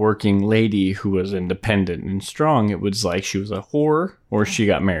single working lady who was independent and strong. It was like she was a whore or she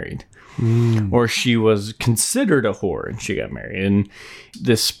got married. Or she was considered a whore and she got married. And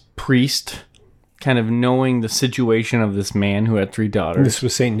this priest, kind of knowing the situation of this man who had 3 daughters. This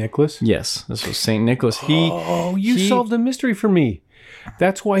was St. Nicholas? Yes, this was St. Nicholas. You solved a mystery for me.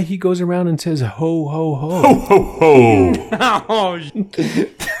 That's why he goes around and says, ho, ho, ho. Ho, ho, ho. Oh,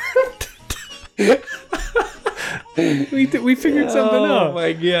 we figured something out. Oh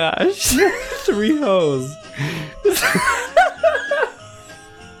my gosh. 3 hoes.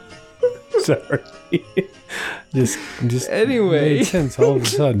 Sorry. just Anyway. made sense all of a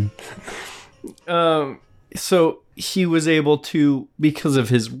sudden. So he was able to, because of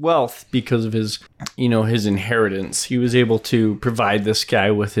his wealth, because of his, his inheritance, he was able to provide this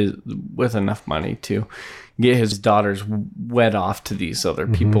guy with enough money to get his daughters wed off to these other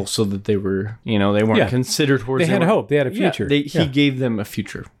people, so that they were, they weren't considered whores. They had hope. They had a future. He gave them a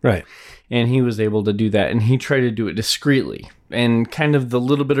future. Right. And he was able to do that, and he tried to do it discreetly. And kind of the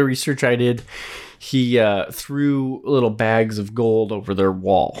little bit of research I did, he threw little bags of gold over their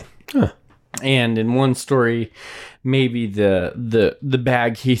wall. Huh. And in one story, maybe the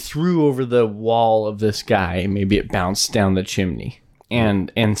bag he threw over the wall of this guy, maybe it bounced down the chimney.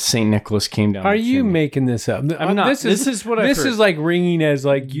 And St. Nicholas came down. Are you making this up? I'm not. This is what I've heard. This is like ringing as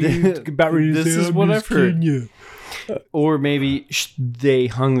like you about ready to This say, is I'm what just I've heard. kidding you. Or maybe they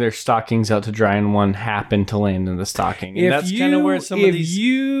hung their stockings out to dry and one happened to land in the stocking. And that's kind of where some of these...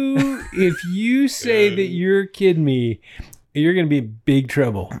 If you say that you're kidding me, you're going to be in big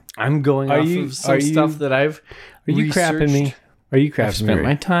trouble. I'm going off of some stuff that I've researched. Crapping me? Are you crapping I've spent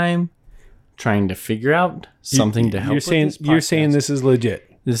my time trying to figure out something to help with this podcast. You're saying this is legit.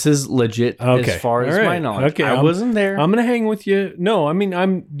 This is legit as far as my knowledge. Okay, I wasn't there. I'm gonna hang with you. No, I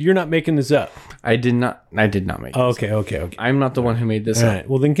mean you're not making this up. I did not make this Okay. I'm not the one who made this All up. right.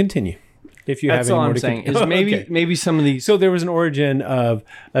 Well, then continue. If you That's have any all more I'm to saying. continue. Is maybe some of these. So there was an origin of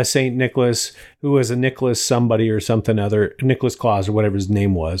a Saint Nicholas who was a Nicholas somebody or something other, Nicholas Claus or whatever his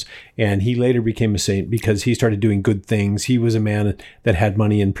name was. And he later became a saint because he started doing good things. He was a man that had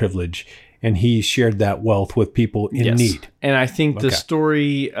money and privilege, and he shared that wealth with people in need. And I think the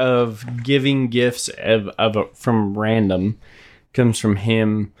story of giving gifts from random comes from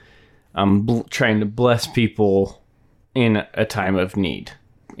him trying to bless people in a time of need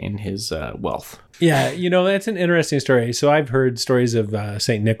in his wealth. Yeah, that's an interesting story. So I've heard stories of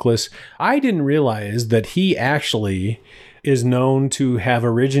St. Nicholas. I didn't realize that he actually is known to have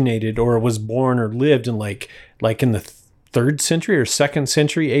originated or was born or lived in like in the 3rd century or 2nd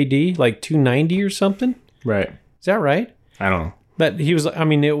century AD, like 290 or something. Right. Is that right? I don't know. That he was,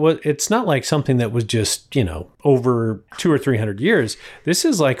 it's not like something that was just, over 200 or 300 years. This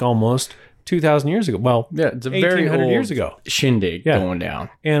is like almost 2,000 years ago. Well, yeah, it's a very old years ago shindig going down.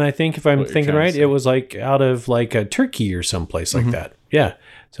 And I think if I'm thinking right, it was like out of like a Turkey or someplace like that. Yeah.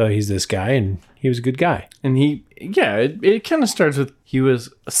 So he's this guy, and he was a good guy. And it kind of starts with he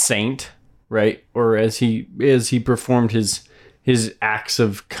was a saint, right? Or as he performed his acts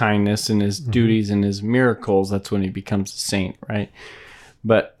of kindness and his duties and his miracles, that's when he becomes a saint, right?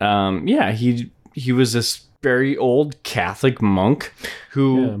 But he was this very old Catholic monk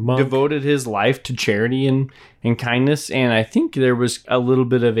who devoted his life to charity and kindness. And I think there was a little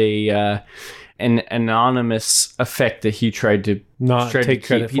bit of an anonymous effect that he tried to take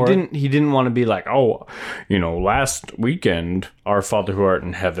credit for. He didn't want to be like, last weekend, our Father who art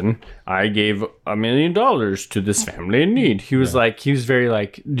in heaven, I gave $1 million to this family in need. He was he was very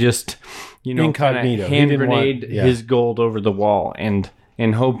like just incognito, hand grenade his gold over the wall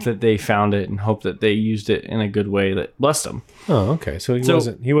and hope that they found it and hope that they used it in a good way that blessed them. Oh, okay. So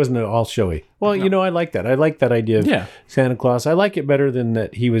he wasn't all showy. Well, I like that. I like that idea of Santa Claus. I like it better than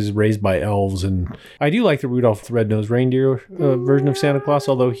that he was raised by elves. And I do like the Rudolph the Red-Nosed Reindeer version of Santa Claus,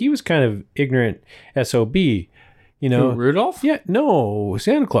 although he was kind of ignorant SOB. Rudolph? Yeah, no,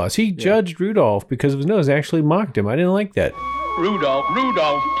 Santa Claus. He judged Rudolph because of his nose, actually mocked him. I didn't like that. Rudolph,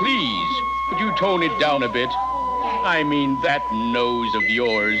 please, would you tone it down a bit? I mean, that nose of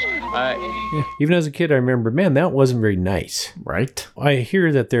yours. Even as a kid, I remember, man, that wasn't very nice. Right. I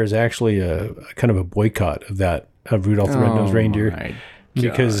hear that there's actually a kind of a boycott of Rudolph the Red-Nosed Reindeer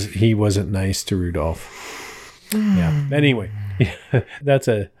because he wasn't nice to Rudolph. Yeah. Anyway, that's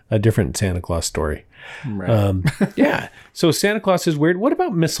a different Santa Claus story. Right. Yeah. So Santa Claus is weird. What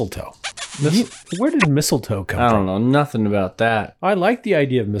about mistletoe? Where did mistletoe come from? I don't know. Nothing about that. I like the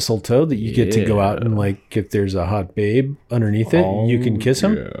idea of mistletoe, that you get to go out and, if there's a hot babe underneath it, you can kiss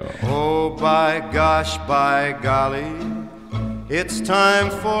him. Yeah. Oh, by gosh, by golly, it's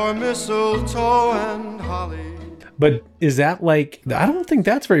time for mistletoe and holly. But is that I don't think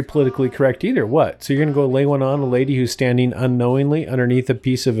that's very politically correct either. What? So you're going to go lay one on a lady who's standing unknowingly underneath a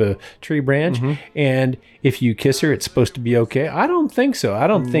piece of a tree branch, and if you kiss her, it's supposed to be okay? I don't think so. I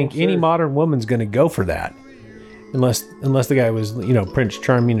don't think any modern woman's going to go for that. Unless the guy was, Prince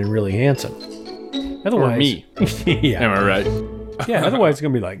Charming and really handsome. Otherwise, or me. Yeah. Am I right? Yeah, otherwise it's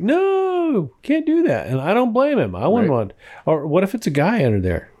going to be like, no, can't do that. And I don't blame him. I wouldn't want. Or what if it's a guy under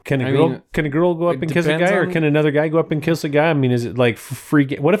there? Can a girl go up and kiss a guy, or can another guy go up and kiss a guy? I mean, is it like free?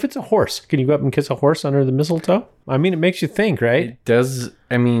 What if it's a horse? Can you go up and kiss a horse under the mistletoe? I mean, it makes you think, right? It does.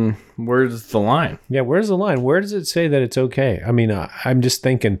 I mean, where's the line? Yeah, where's the line? Where does it say that it's okay? I mean, I'm just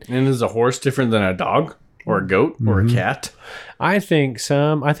thinking. And is a horse different than a dog or a goat or a cat? I think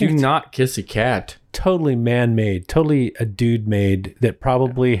do not kiss a cat. Totally man-made, totally a dude made that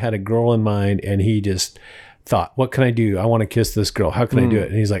probably had a girl in mind, and he just thought, what can I do? I want to kiss this girl. How can I do it?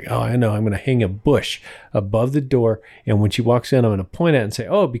 And he's like, oh, I know. I'm going to hang a bush above the door. And when she walks in, I'm going to point at it and say,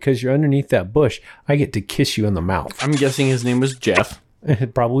 oh, because you're underneath that bush, I get to kiss you in the mouth. I'm guessing his name was Jeff.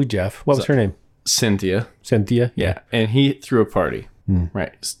 Probably Jeff. What was her name? Cynthia. Cynthia? Yeah. And he threw a party.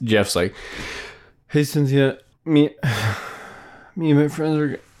 Right. Jeff's like, hey, Cynthia, me and my friends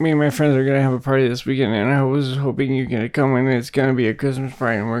are going to have a party this weekend, and I was hoping you're going to come, and it's going to be a Christmas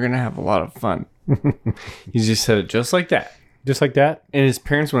party, and we're going to have a lot of fun. He just said it just like that. Just like that? And his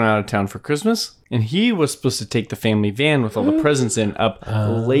parents went out of town for Christmas, and he was supposed to take the family van with all the presents in up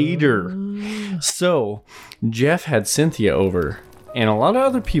later. So Jeff had Cynthia over and a lot of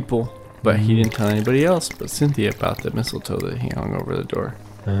other people, but he didn't tell anybody else but Cynthia about the mistletoe that he hung over the door.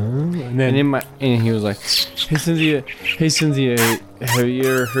 And he was like, hey Cynthia, have you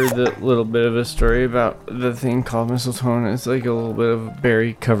ever heard that little bit of a story about the thing called mistletoe? And it's like a little bit of a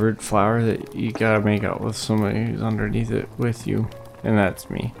berry covered flower that you gotta make out with somebody who's underneath it with you, and that's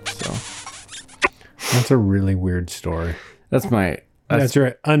me. So that's a really weird story. That's my That's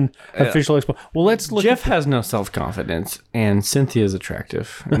right. Unofficial explanation. Well, let's look. Jeff has no self-confidence, and Cynthia's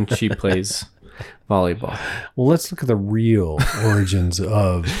attractive, and she plays volleyball. Well, let's look at the real origins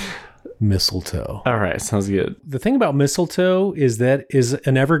of mistletoe. All right, sounds good. The thing about mistletoe is that is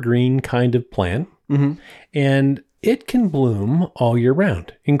an evergreen kind of plant, and it can bloom all year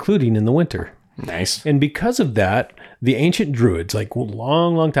round, including in the winter. Nice. And because of that, the ancient druids, like a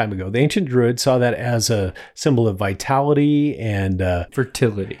long time ago, the ancient druids saw that as a symbol of vitality and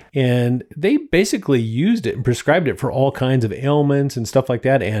fertility. And they basically used it and prescribed it for all kinds of ailments and stuff like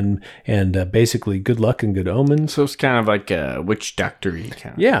that, and basically good luck and good omens. So it's kind of like a witch doctor-y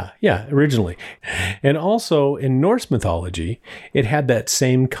kind of. Yeah, originally. And also in Norse mythology, it had that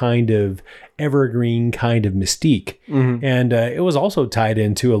same kind of evergreen kind of mystique. And it was also tied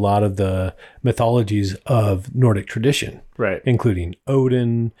into a lot of the mythologies of Nordic tradition. Right. Including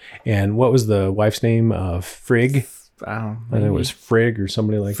Odin and what was the wife's name? Frigg? I think it was Frigg or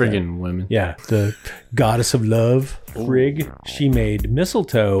somebody like that. Friggin' women. Yeah, the goddess of love, Frigg. She made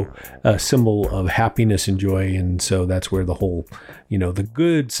mistletoe a symbol of happiness and joy, and so that's where the whole, the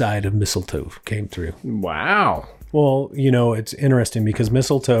good side of mistletoe came through. Wow. Well, it's interesting because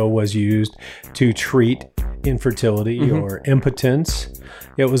mistletoe was used to treat infertility or impotence.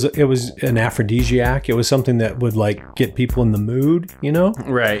 It was an aphrodisiac. It was something that would get people in the mood,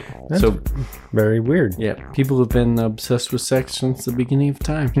 Right. That's so very weird. Yeah. People have been obsessed with sex since the beginning of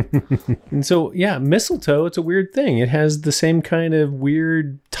time. And so, yeah, mistletoe, it's a weird thing. It has the same kind of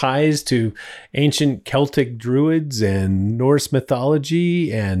weird ties to ancient Celtic druids and Norse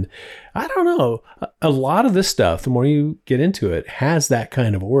mythology. And I don't know, a lot of this stuff, the more you get into it, has that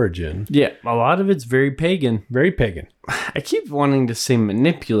kind of origin. Yeah. A lot of it's very pagan. Very pagan. I keep wanting to say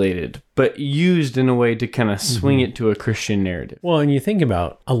manipulated, but used in a way to kind of swing it to a Christian narrative. Well, and you think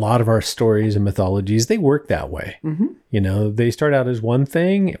about a lot of our stories and mythologies, they work that way. They start out as one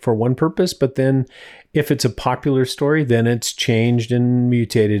thing for one purpose, but then if it's a popular story, then it's changed and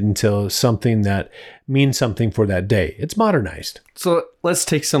mutated into something that means something for that day. It's modernized. So let's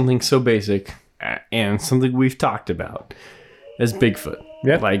take something so basic and something we've talked about as Bigfoot.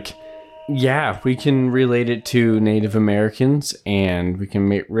 Yeah. Yeah, we can relate it to Native Americans, and we can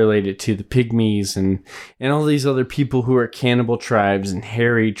relate it to the Pygmies and all these other people who are cannibal tribes and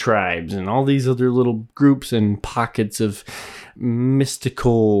hairy tribes and all these other little groups and pockets of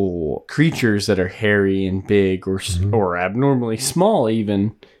mystical creatures that are hairy and big or abnormally small,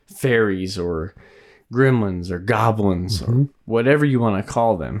 even fairies or gremlins or goblins or whatever you want to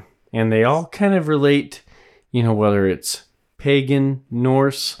call them. And they all kind of relate, whether it's pagan,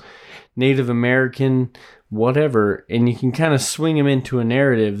 Norse, Native American, whatever, and you can kind of swing them into a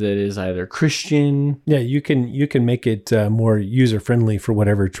narrative that is either Christian. Yeah, you can make it more user friendly for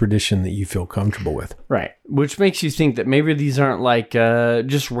whatever tradition that you feel comfortable with. Right, which makes you think that maybe these aren't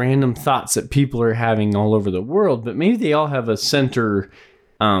just random thoughts that people are having all over the world, but maybe they all have a center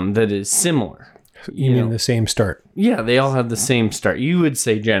that is similar. You mean the same start? Yeah, they all have the same start. You would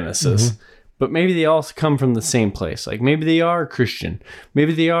say Genesis. But maybe they all come from the same place. Maybe they are Christian.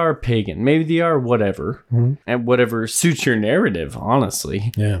 Maybe they are pagan. Maybe they are whatever. And whatever suits your narrative,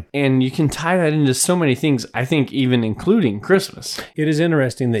 honestly. Yeah. And you can tie that into so many things, I think even including Christmas. It is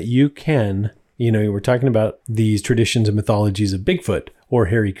interesting that you can, we're talking about these traditions and mythologies of Bigfoot or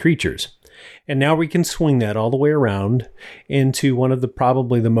hairy creatures. And now we can swing that all the way around into one of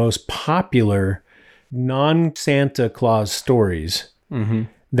probably the most popular non-Santa Claus stories.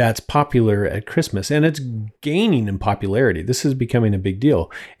 That's popular at Christmas, and it's gaining in popularity. This is becoming a big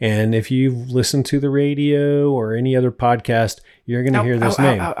deal. And if you've listened to the radio or any other podcast, you're going to hear this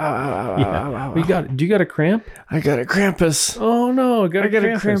name. Do you got a cramp? I got a Krampus. Oh no, I got a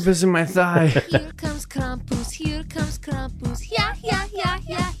Krampus in my thigh. Here comes Krampus, here comes Krampus, yeah, yeah, yeah,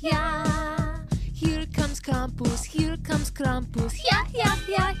 yeah, yeah. Here comes Krampus, here comes Krampus, yeah, yeah,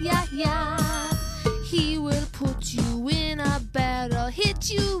 yeah, yeah, yeah. He will put you in a barrel, hit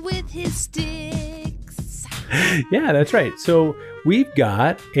you with his sticks. Yeah, that's right. So we've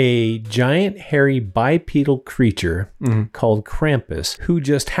got a giant hairy bipedal creature called Krampus, who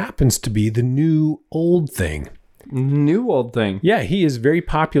just happens to be the new old thing. New old thing. Yeah, he is very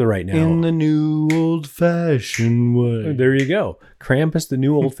popular right now. In the new old-fashioned way. There you go. Krampus, the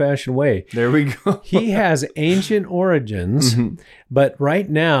new old-fashioned way. There we go. He has ancient origins, but right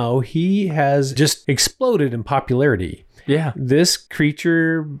now he has just exploded in popularity. Yeah. This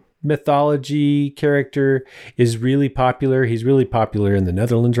creature mythology character is really popular. He's really popular in the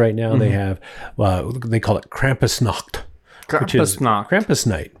Netherlands right now. They have, they call it Krampusnacht. Krampusnacht. Krampus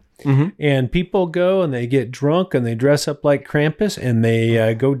night. And people go and they get drunk and they dress up like Krampus and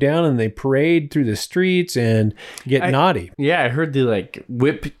they go down and they parade through the streets and get naughty. Yeah, I heard they like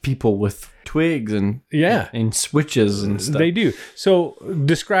whip people with twigs and switches and stuff. They do. So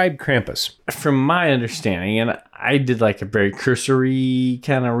describe Krampus. From my understanding, and I did like a very cursory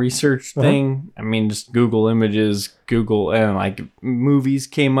kind of research thing. I mean, just Google images, Google, and like movies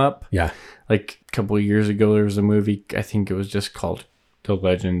came up. Yeah. Like a couple of years ago, there was a movie, I think it was just called The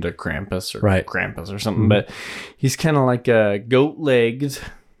Legend of Krampus or Krampus or something. But he's kind of like a goat-legged.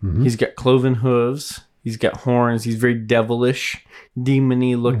 He's got cloven hooves. He's got horns. He's very devilish,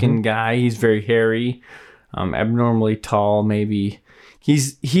 demon-y looking guy. He's very hairy, abnormally tall, maybe.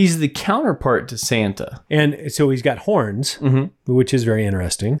 He's the counterpart to Santa. And so he's got horns, which is very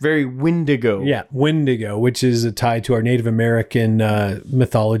interesting. Very Wendigo. Yeah, Wendigo, which is a tie to our Native American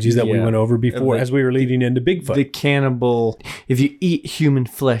mythologies that we went over before as we were leading into Bigfoot. The cannibal. If you eat human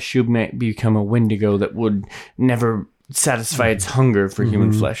flesh, you might become a Wendigo that would never satisfy its hunger for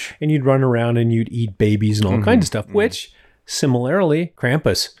human flesh. And you'd run around and you'd eat babies and all kinds of stuff, which similarly,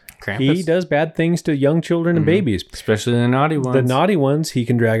 Krampus. He does bad things to young children and babies. Especially the naughty ones. The naughty ones he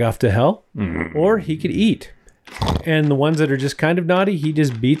can drag off to hell or he could eat. And the ones that are just kind of naughty, he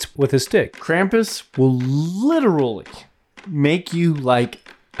just beats with a stick. Krampus will literally make you like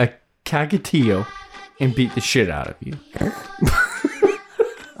a cagatillo and beat the shit out of you.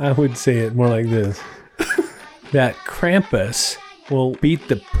 I would say it more like this. That Krampus will beat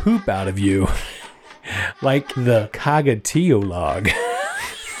the poop out of you like the cagatillo log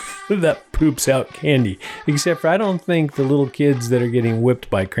that poops out candy. Except for I don't think the little kids that are getting whipped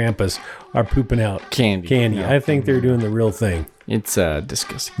by Krampus are pooping out candy. No. I think they're doing the real thing. It's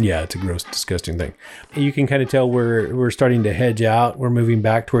disgusting. Yeah, it's a gross, disgusting thing. You can kind of tell we're starting to hedge out. We're moving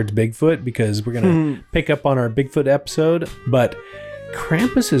back towards Bigfoot because we're going to pick up on our Bigfoot episode. But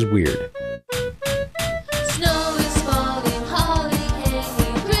Krampus is weird. Snow is falling, holly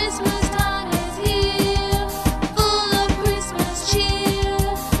hanging, Christmas time is here, full of Christmas cheer,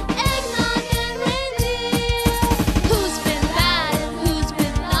 eggnog and reindeer. Who's been bad and who's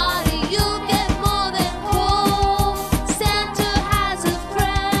been naughty? You'll get more than coal. Santa has a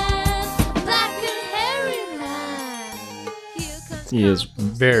friend, black and hairy man. Here comes He is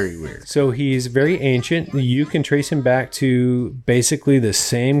very weird. So he's very ancient. You can trace him back to basically the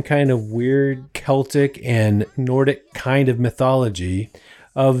same kind of weird Celtic and Nordic kind of mythology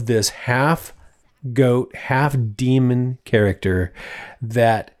of this half goat, half demon character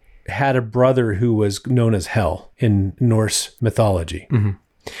that had a brother who was known as Hel in Norse mythology.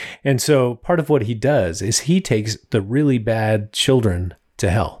 And so part of what he does is he takes the really bad children to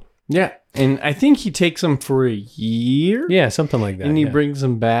hell. Yeah. And I think he takes them for a year. Yeah, something like that. And he brings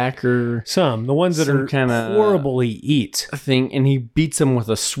them back, or the ones that are kind of horrible he eats. Thing, and he beats them with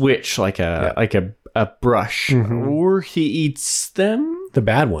a switch, like a brush, or he eats them. The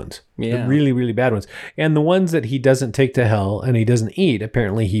bad ones. Yeah. The really, really bad ones. And the ones that he doesn't take to hell and he doesn't eat,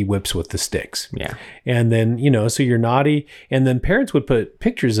 apparently he whips with the sticks. Yeah. And then, so you're naughty. And then parents would put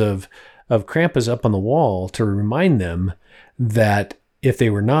pictures of Krampus up on the wall to remind them that if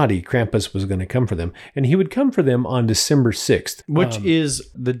they were naughty, Krampus was going to come for them. And he would come for them on December 6th. Which is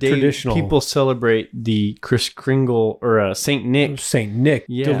the day people celebrate the Kris Kringle or St. Nick.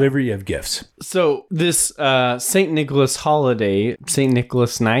 Delivery of gifts. So this St. Nicholas holiday, St.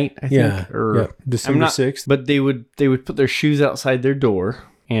 Nicholas night, I think. December 6th. But they would put their shoes outside their door.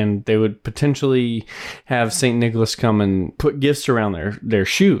 And they would potentially have St. Nicholas come and put gifts around their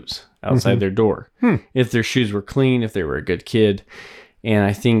shoes outside their door. If their shoes were clean, if they were a good kid. And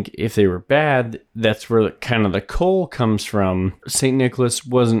I think if they were bad, that's where kind of the coal comes from. St. Nicholas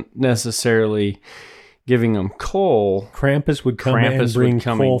wasn't necessarily giving them coal. Krampus would come and bring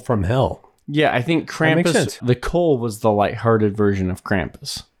coal from hell. Yeah, I think Krampus, the coal was the lighthearted version of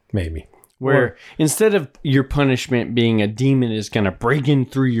Krampus. Maybe. Where instead of your punishment being a demon is going to break in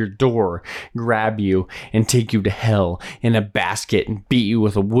through your door, grab you, and take you to hell in a basket and beat you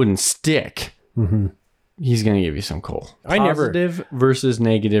with a wooden stick. He's going to give you some coal. Positive versus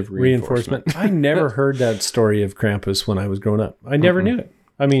negative reinforcement. I never heard that story of Krampus when I was growing up. I never knew it.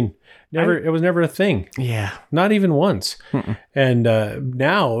 I mean, it was never a thing. Yeah. Not even once. And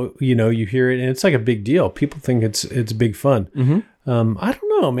now, you hear it and it's like a big deal. People think it's big fun. I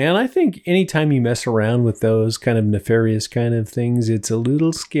don't know, man. I think anytime you mess around with those kind of nefarious kind of things, it's a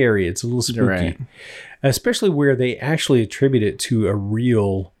little scary. It's a little spooky. Right. Especially where they actually attribute it to a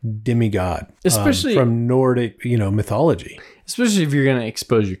real demigod. Especially from Nordic, mythology. Especially if you're going to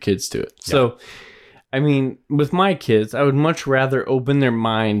expose your kids to it. Yeah. So, I mean, with my kids, I would much rather open their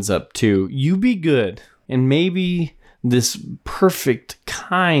minds up to, you be good, and maybe this perfect,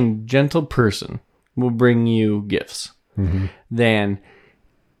 kind, gentle person will bring you gifts than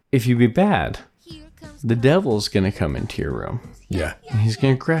if you be bad, the devil's going to come into your room. Yeah. And he's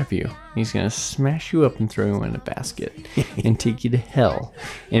going to grab you. He's going to smash you up and throw you in a basket and take you to hell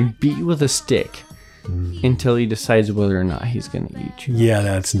and beat you with a stick until he decides whether or not he's going to eat you. Yeah,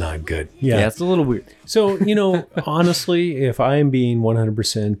 that's not good. Yeah, it's a little weird. So, honestly, if I am being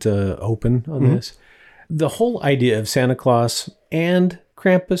 100% open on this, the whole idea of Santa Claus and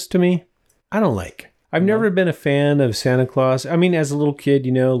Krampus to me, I don't like. I've never been a fan of Santa Claus. I mean, as a little kid,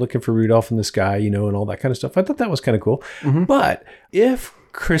 looking for Rudolph in the sky, and all that kind of stuff. I thought that was kind of cool. But if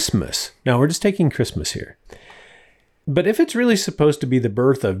Christmas, now we're just taking Christmas here, but if it's really supposed to be the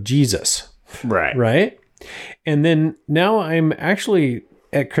birth of Jesus, right? And then now I'm actually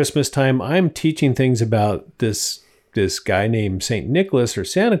at Christmas time, I'm teaching things about this guy named St. Nicholas or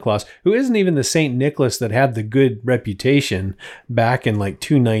Santa Claus, who isn't even the St. Nicholas that had the good reputation back in like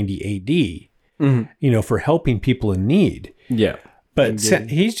 290 AD. For helping people in need. Yeah. But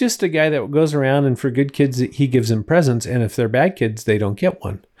he's just a guy that goes around, and for good kids, he gives them presents. And if they're bad kids, they don't get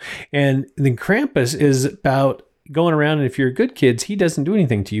one. And then Krampus is about going around, and if you're good kids, he doesn't do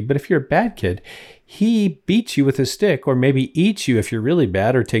anything to you. But if you're a bad kid, he beats you with a stick, or maybe eats you if you're really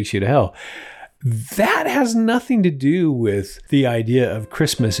bad, or takes you to hell. That has nothing to do with the idea of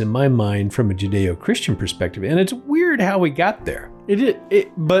Christmas in my mind from a Judeo-Christian perspective. And it's weird how we got there.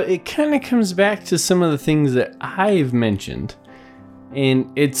 But it kind of comes back to some of the things that I've mentioned.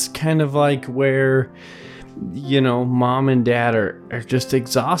 And it's kind of like where, mom and dad are just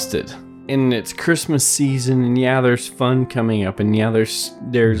exhausted. And it's Christmas season, and there's fun coming up, and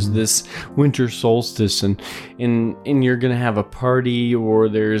there's this winter solstice, and you're gonna have a party, or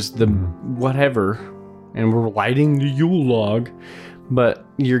there's the whatever, and we're lighting the Yule log, but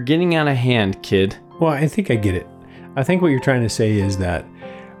you're getting out of hand, kid. Well, I think I get it. I think what you're trying to say is that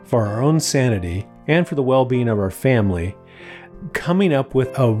for our own sanity and for the well-being of our family, coming up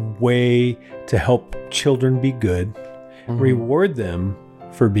with a way to help children be good, reward them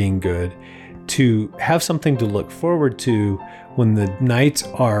for being good, to have something to look forward to when the nights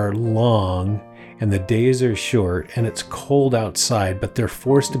are long and the days are short and it's cold outside, but they're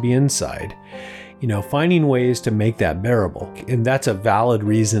forced to be inside. Finding ways to make that bearable. And that's a valid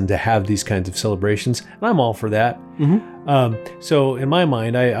reason to have these kinds of celebrations. And I'm all for that. So in my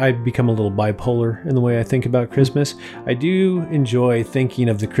mind, I become a little bipolar in the way I think about Christmas. I do enjoy thinking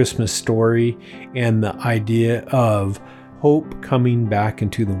of the Christmas story and the idea of hope coming back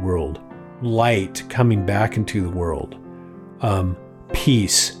into the world, light coming back into the world,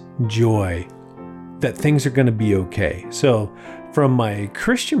 peace, joy, that things are going to be okay. So from my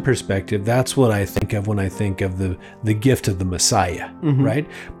Christian perspective, that's what I think of when I think of the gift of the Messiah, right?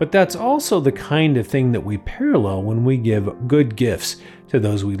 But that's also the kind of thing that we parallel when we give good gifts to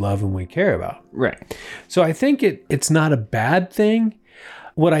those we love and we care about. Right. So I think it's not a bad thing.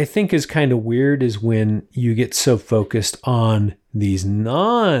 What I think is kind of weird is when you get so focused on these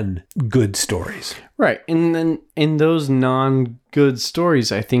non-good stories. Right. And then in those non-good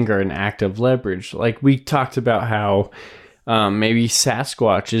stories, I think are an act of leverage. Like we talked about how maybe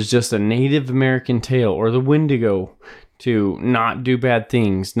Sasquatch is just a Native American tale, or the Wendigo to not do bad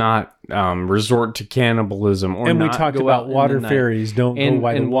things, not resort to cannibalism, or and not we talked go about out water fairies, don't go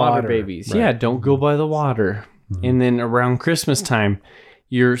by the water. Babies. Right. Yeah, don't go by the water. And then around Christmas time,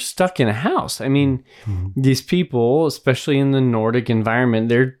 you're stuck in a house. I mean, these people, especially in the Nordic environment,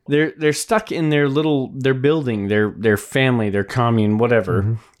 they're stuck in their building, their family, their commune,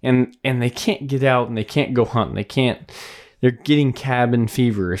 whatever, and they can't get out, and they can't go hunt. They're getting cabin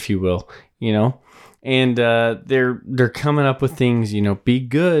fever, if you will, and they're coming up with things, be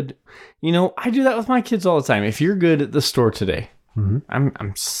good. I do that with my kids all the time. If you're good at the store today,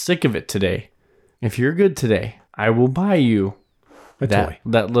 I'm sick of it today. If you're good today, I will buy you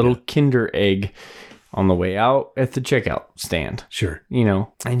that little Kinder egg on the way out at the checkout stand. Sure.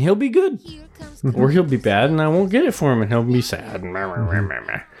 And he'll be good. Or he'll be bad and I won't get it for him and he'll be sad.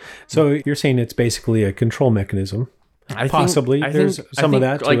 So you're saying it's basically a control mechanism. Possibly. There's some of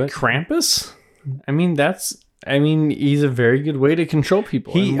that to it. Krampus? He's a very good way to control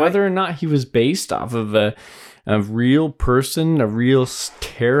people. And whether or not he was based off of a real person, a real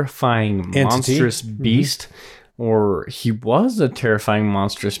terrifying, entity, monstrous beast, or he was a terrifying,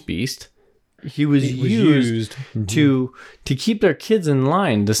 monstrous beast, he was used to keep their kids in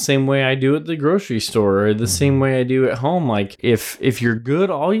line the same way I do at the grocery store, or the same way I do at home. Like if you're good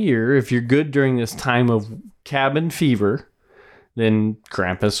all year, if you're good during this time of cabin fever, then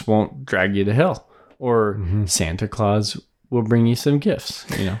Krampus won't drag you to hell, or Santa Claus we'll bring you some gifts.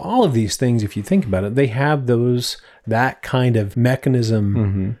 All of these things, if you think about it, they have that kind of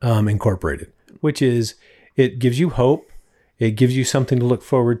mechanism incorporated, which is it gives you hope. It gives you something to look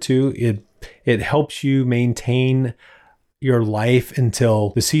forward to. It helps you maintain your life until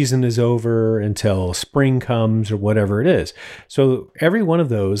the season is over, until spring comes or whatever it is. So every one of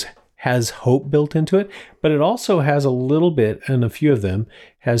those has hope built into it, but it also has a little bit, and a few of them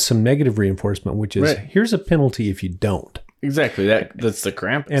has some negative reinforcement, which is here's a penalty if you don't. Exactly. That's the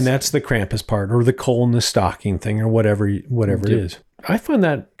Krampus. And that's the Krampus part, or the coal in the stocking thing, or whatever it is. I find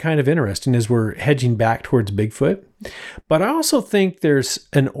that kind of interesting as we're hedging back towards Bigfoot. But I also think there's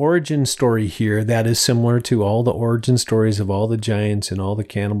an origin story here that is similar to all the origin stories of all the giants and all the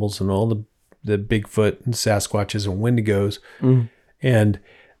cannibals and all the Bigfoot and Sasquatches and Wendigos. And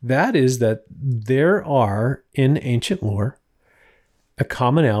that is that there are, in ancient lore, a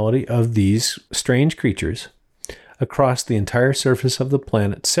commonality of these strange creatures across the entire surface of the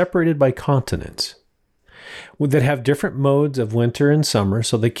planet, separated by continents, that have different modes of winter and summer,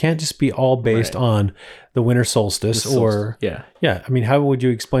 so they can't just be all based on the winter solstice or... Yeah. I mean, how would you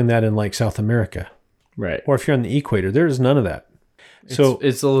explain that in like South America? Right. Or if you're on the equator, there's none of that. So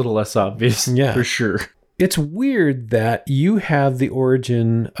it's a little less obvious, for sure. It's weird that you have the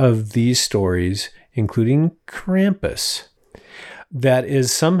origin of these stories, including Krampus, that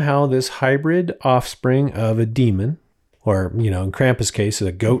is somehow this hybrid offspring of a demon, or, in Krampus' case,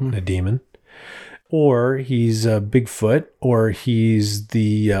 a goat and a demon, or he's a Bigfoot, or he's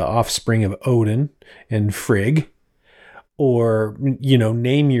the offspring of Odin and Frigg, or,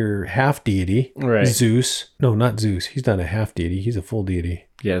 name your half deity, Zeus. No, not Zeus. He's not a half deity. He's a full deity.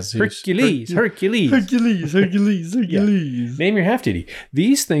 Yeah, Zeus. Hercules. Yeah. Name your half deity.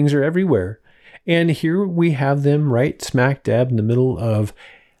 These things are everywhere. And here we have them right smack dab in the middle of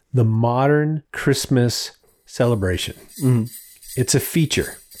the modern Christmas celebration. It's a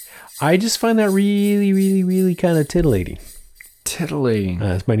feature. I just find that really, really, really kind of titillating. Titillating.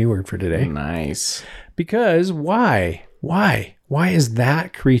 That's my new word for today. Nice. Because why? Why is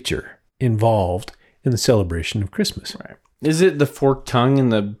that creature involved in the celebration of Christmas? Right. Is it the forked tongue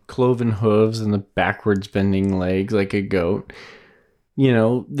and the cloven hooves and the backwards bending legs like a goat?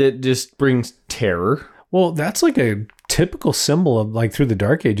 That just brings terror. Well, that's like a typical symbol of, like, through the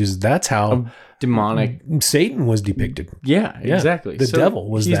Dark Ages. That's how demonic Satan was depicted. Yeah, exactly. The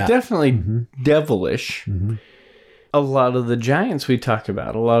devil was he's that. He's definitely devilish. A lot of the giants we talk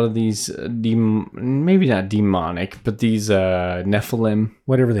about, a lot of these, maybe not demonic, but these Nephilim,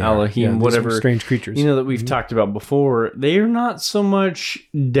 whatever they Elohim, are, whatever strange creatures, that we've talked about before. They are not so much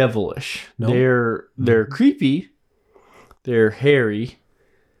devilish. No. They're creepy. They're hairy.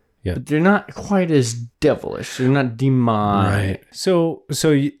 Yeah. But they're not quite as devilish. They're not demonic. Right. So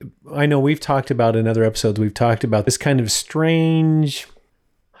I know we've talked about in other episodes, we've talked about this kind of strange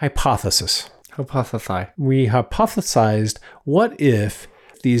hypothesis. We hypothesized, what if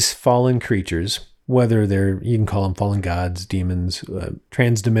these fallen creatures, whether you can call them fallen gods, demons,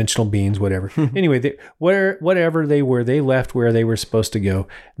 transdimensional beings, whatever. Anyway, whatever they were, they left where they were supposed to go.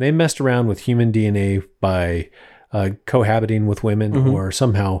 They messed around with human DNA by cohabiting with women or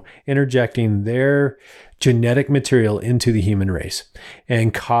somehow interjecting their genetic material into the human race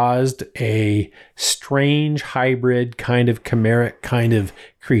and caused a strange hybrid kind of chimeric kind of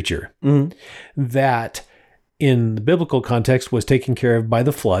creature that in the biblical context was taken care of by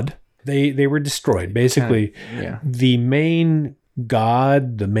the flood. They were destroyed. Basically, the main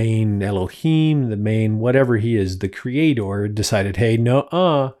God, the main Elohim, the main whatever he is, the creator decided, hey,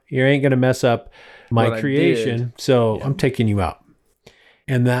 no, you ain't going to mess up my creation, so I'm taking you out.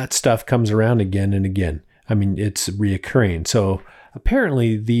 And that stuff comes around again and again. I mean, it's reoccurring. So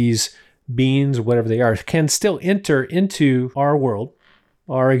apparently these beings, whatever they are, can still enter into our world,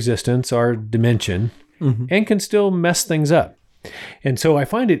 our existence, our dimension, and can still mess things up. And so I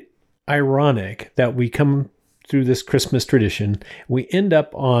find it ironic that we come through this Christmas tradition, we end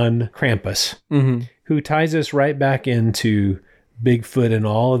up on Krampus, who ties us right back into Bigfoot and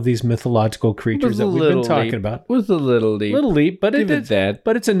all of these mythological creatures that we've been talking about. Was a little leap. But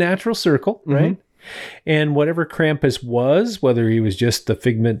it's a natural circle, right? And whatever Krampus was, whether he was just the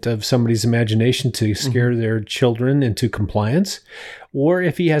figment of somebody's imagination to scare their children into compliance, or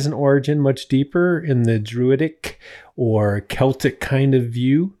if he has an origin much deeper in the Druidic or Celtic kind of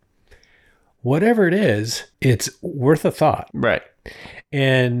view, whatever it is, it's worth a thought. Right.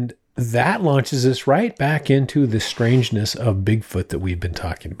 And that launches us right back into the strangeness of Bigfoot that we've been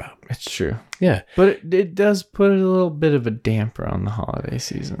talking about. It's true. Yeah. But it does put a little bit of a damper on the holiday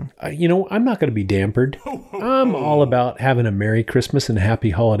season. I'm not going to be dampered. I'm all about having a Merry Christmas and a happy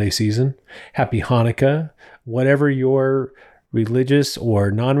holiday season. Happy Hanukkah. Whatever your religious or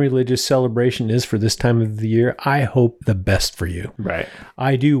non-religious celebration is for this time of the year, I hope the best for you. Right.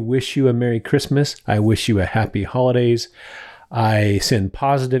 I do wish you a Merry Christmas. I wish you a happy holidays. I send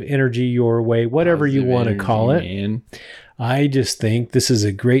positive energy your way, whatever you want to call it. Man. I just think this is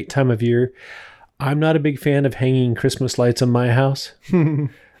a great time of year. I'm not a big fan of hanging Christmas lights on my house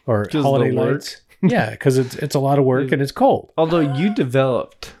or holiday lights. Yeah, because it's a lot of work and it's cold. Although you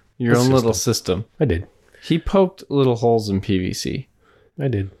developed your own little system. I did. He poked little holes in PVC. I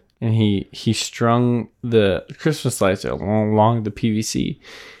did. And he strung the Christmas lights along the PVC.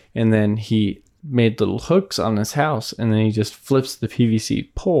 And then he made little hooks on his house, and then he just flips the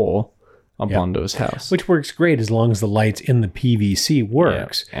PVC pole up onto his house. Which works great as long as the lights in the PVC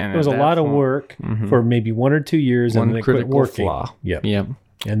works. And it was a lot of work for maybe 1 or 2 years, and then it quit working. Flaw. Yep.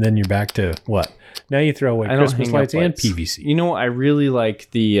 And then you're back to what? Now you throw away Christmas lights and PVC. You know, I really like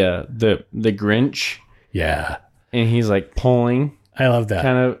the Grinch. Yeah. And he's like pulling. I love that.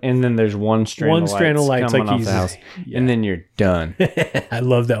 Kind of, and then there's one strand of lights coming off the house. Yeah. And then you're done. I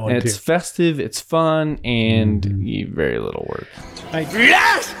love that one, and too. It's festive, it's fun, and very little work.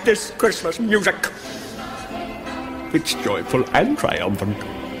 Blast this Christmas music! It's joyful and triumphant.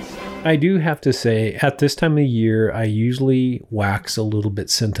 I do have to say, at this time of year, I usually wax a little bit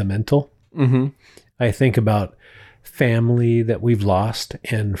sentimental. Mm-hmm. I think about family that we've lost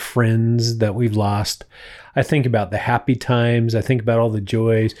and friends that we've lost. I think about the happy times. I think about all the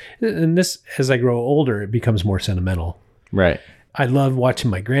joys. And this, as I grow older, it becomes more sentimental. Right. I love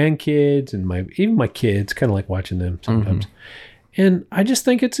watching my grandkids and even my kids, kind of like watching them sometimes. And I just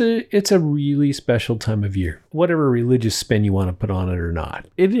think it's a really special time of year, whatever religious spin you want to put on it or not.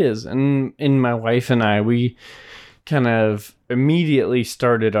 It is. And my wife and I, we kind of immediately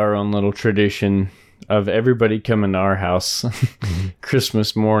started our own little tradition of everybody coming to our house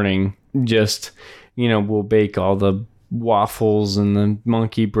Christmas morning. Just, we'll bake all the waffles and the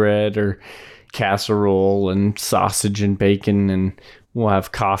monkey bread or casserole and sausage and bacon, and we'll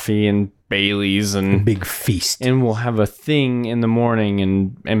have coffee and Baileys and a big feast. And we'll have a thing in the morning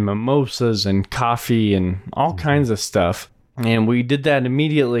and mimosas and coffee and all kinds of stuff. And we did that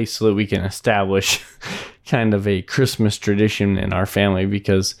immediately so that we can establish kind of a Christmas tradition in our family,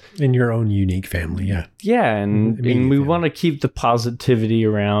 because in your own unique family. And we want to keep the positivity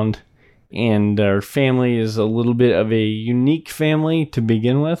around. And our family is a little bit of a unique family to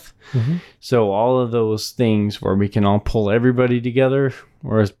begin with. So all of those things where we can all pull everybody together,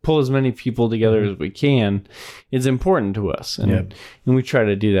 or pull as many people together as we can, is important to us. And we try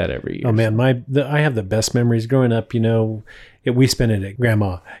to do that every year. Oh man, I have the best memories growing up. We spent it at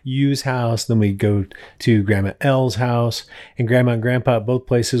Grandma U's house, then we'd go to Grandma L's house, and Grandma and Grandpa at both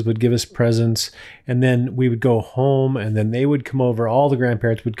places would give us presents, and then we would go home, and then they would come over, all the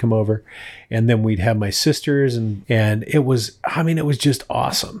grandparents would come over, and then we'd have my sisters, and it was just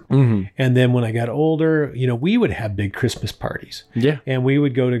awesome. And then when I got older, we would have big Christmas parties. And we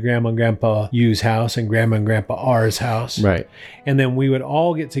would go to Grandma and Grandpa U's house and Grandma and Grandpa R's house. Right. And then we would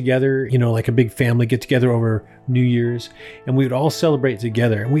all get together, like a big family get together over New Year's, and we would all celebrate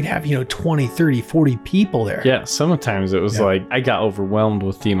together, and we'd have 20, 30, 40 people there. Yeah, sometimes it was like I got overwhelmed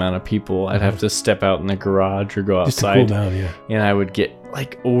with the amount of people. I'd have to step out in the garage or go outside just to cool down, and I would get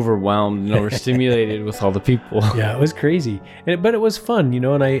like overwhelmed and overstimulated with all the people. Yeah, it was crazy, but it was fun,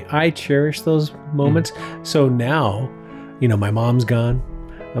 and I cherish those moments. So now, my mom's gone,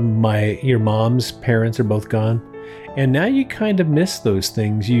 your mom's parents are both gone, and now you kind of miss those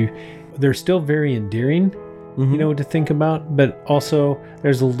things. They're still very endearing, to think about, but also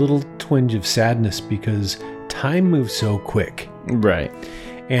there's a little twinge of sadness because time moves so quick. Right.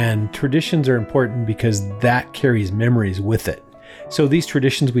 And traditions are important because that carries memories with it. So these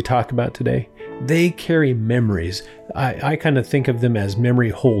traditions we talk about today, they carry memories. I kind of think of them as memory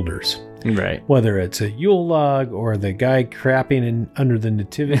holders. Right. Whether it's a Yule log or the guy crapping under the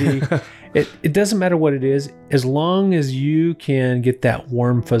nativity, it doesn't matter what it is. As long as you can get that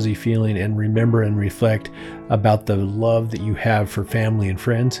warm, fuzzy feeling and remember and reflect about the love that you have for family and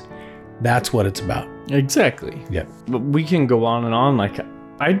friends, that's what it's about. Exactly. Yeah. But we can go on and on. Like,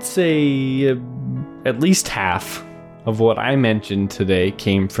 I'd say at least half of what I mentioned today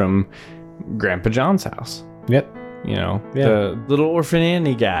came from Grandpa John's house. Yep. The little orphan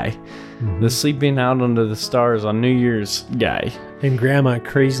Annie guy, the sleeping out under the stars on New Year's guy. And Grandma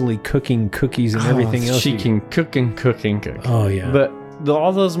crazily cooking cookies and everything else. She can cook and cook and cook. Oh, yeah. But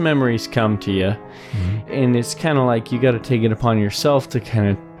all those memories come to you, and it's kind of like you got to take it upon yourself to kind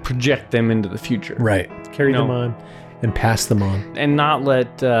of project them into the future. Right. Carry them on and pass them on. And not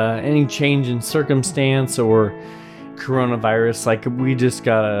let any change in circumstance or coronavirus, like we just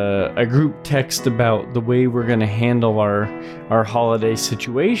got a group text about the way we're going to handle our holiday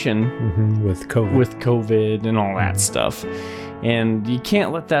situation with COVID and all that stuff. And you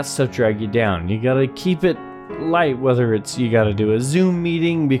can't let that stuff drag you down. You got to keep it light, whether it's you got to do a Zoom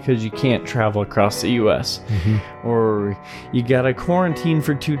meeting because you can't travel across the US, or you got to quarantine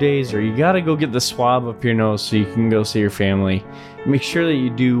for 2 days, or you got to go get the swab up your nose so you can go see your family. Make sure that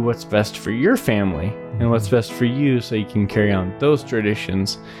you do what's best for your family and what's best for you so you can carry on those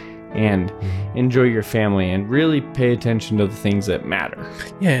traditions and enjoy your family and really pay attention to the things that matter.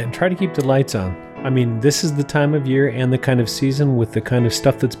 Yeah, and try to keep the lights on. I mean, this is the time of year and the kind of season with the kind of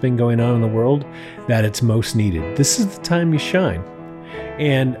stuff that's been going on in the world that it's most needed. This is the time you shine.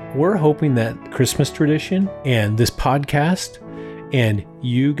 And we're hoping that Christmas tradition and this podcast and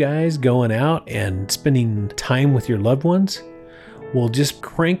you guys going out and spending time with your loved ones will just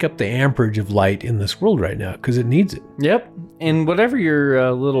crank up the amperage of light in this world right now because it needs it. Yep. And whatever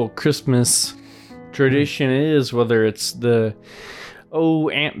your little Christmas tradition is, whether it's the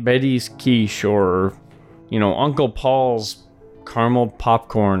Aunt Betty's quiche or, Uncle Paul's caramel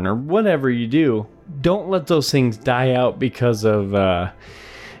popcorn or whatever you do, don't let those things die out because of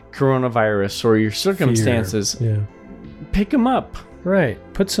coronavirus or your circumstances. Fear. Yeah. Pick them up. Right.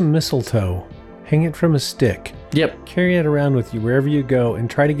 Put some mistletoe. Hang it from a stick. Yep. Carry it around with you wherever you go and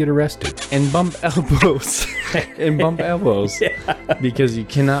try to get arrested. And bump elbows. Yeah. Because you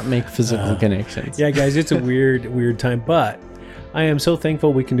cannot make physical connections. Yeah, guys, it's a weird time, but I am so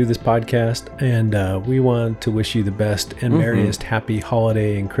thankful we can do this podcast, and we want to wish you the best and merriest happy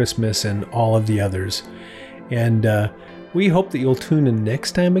holiday and Christmas and all of the others. And we hope that you'll tune in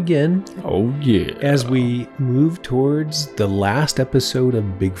next time again. Oh, yeah. As we move towards the last episode of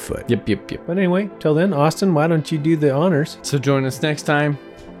Bigfoot. Yep. But anyway, till then, Austin, why don't you do the honors? So join us next time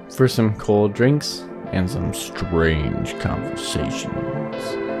for some cold drinks and some strange conversations.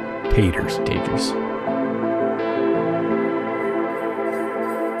 Taters.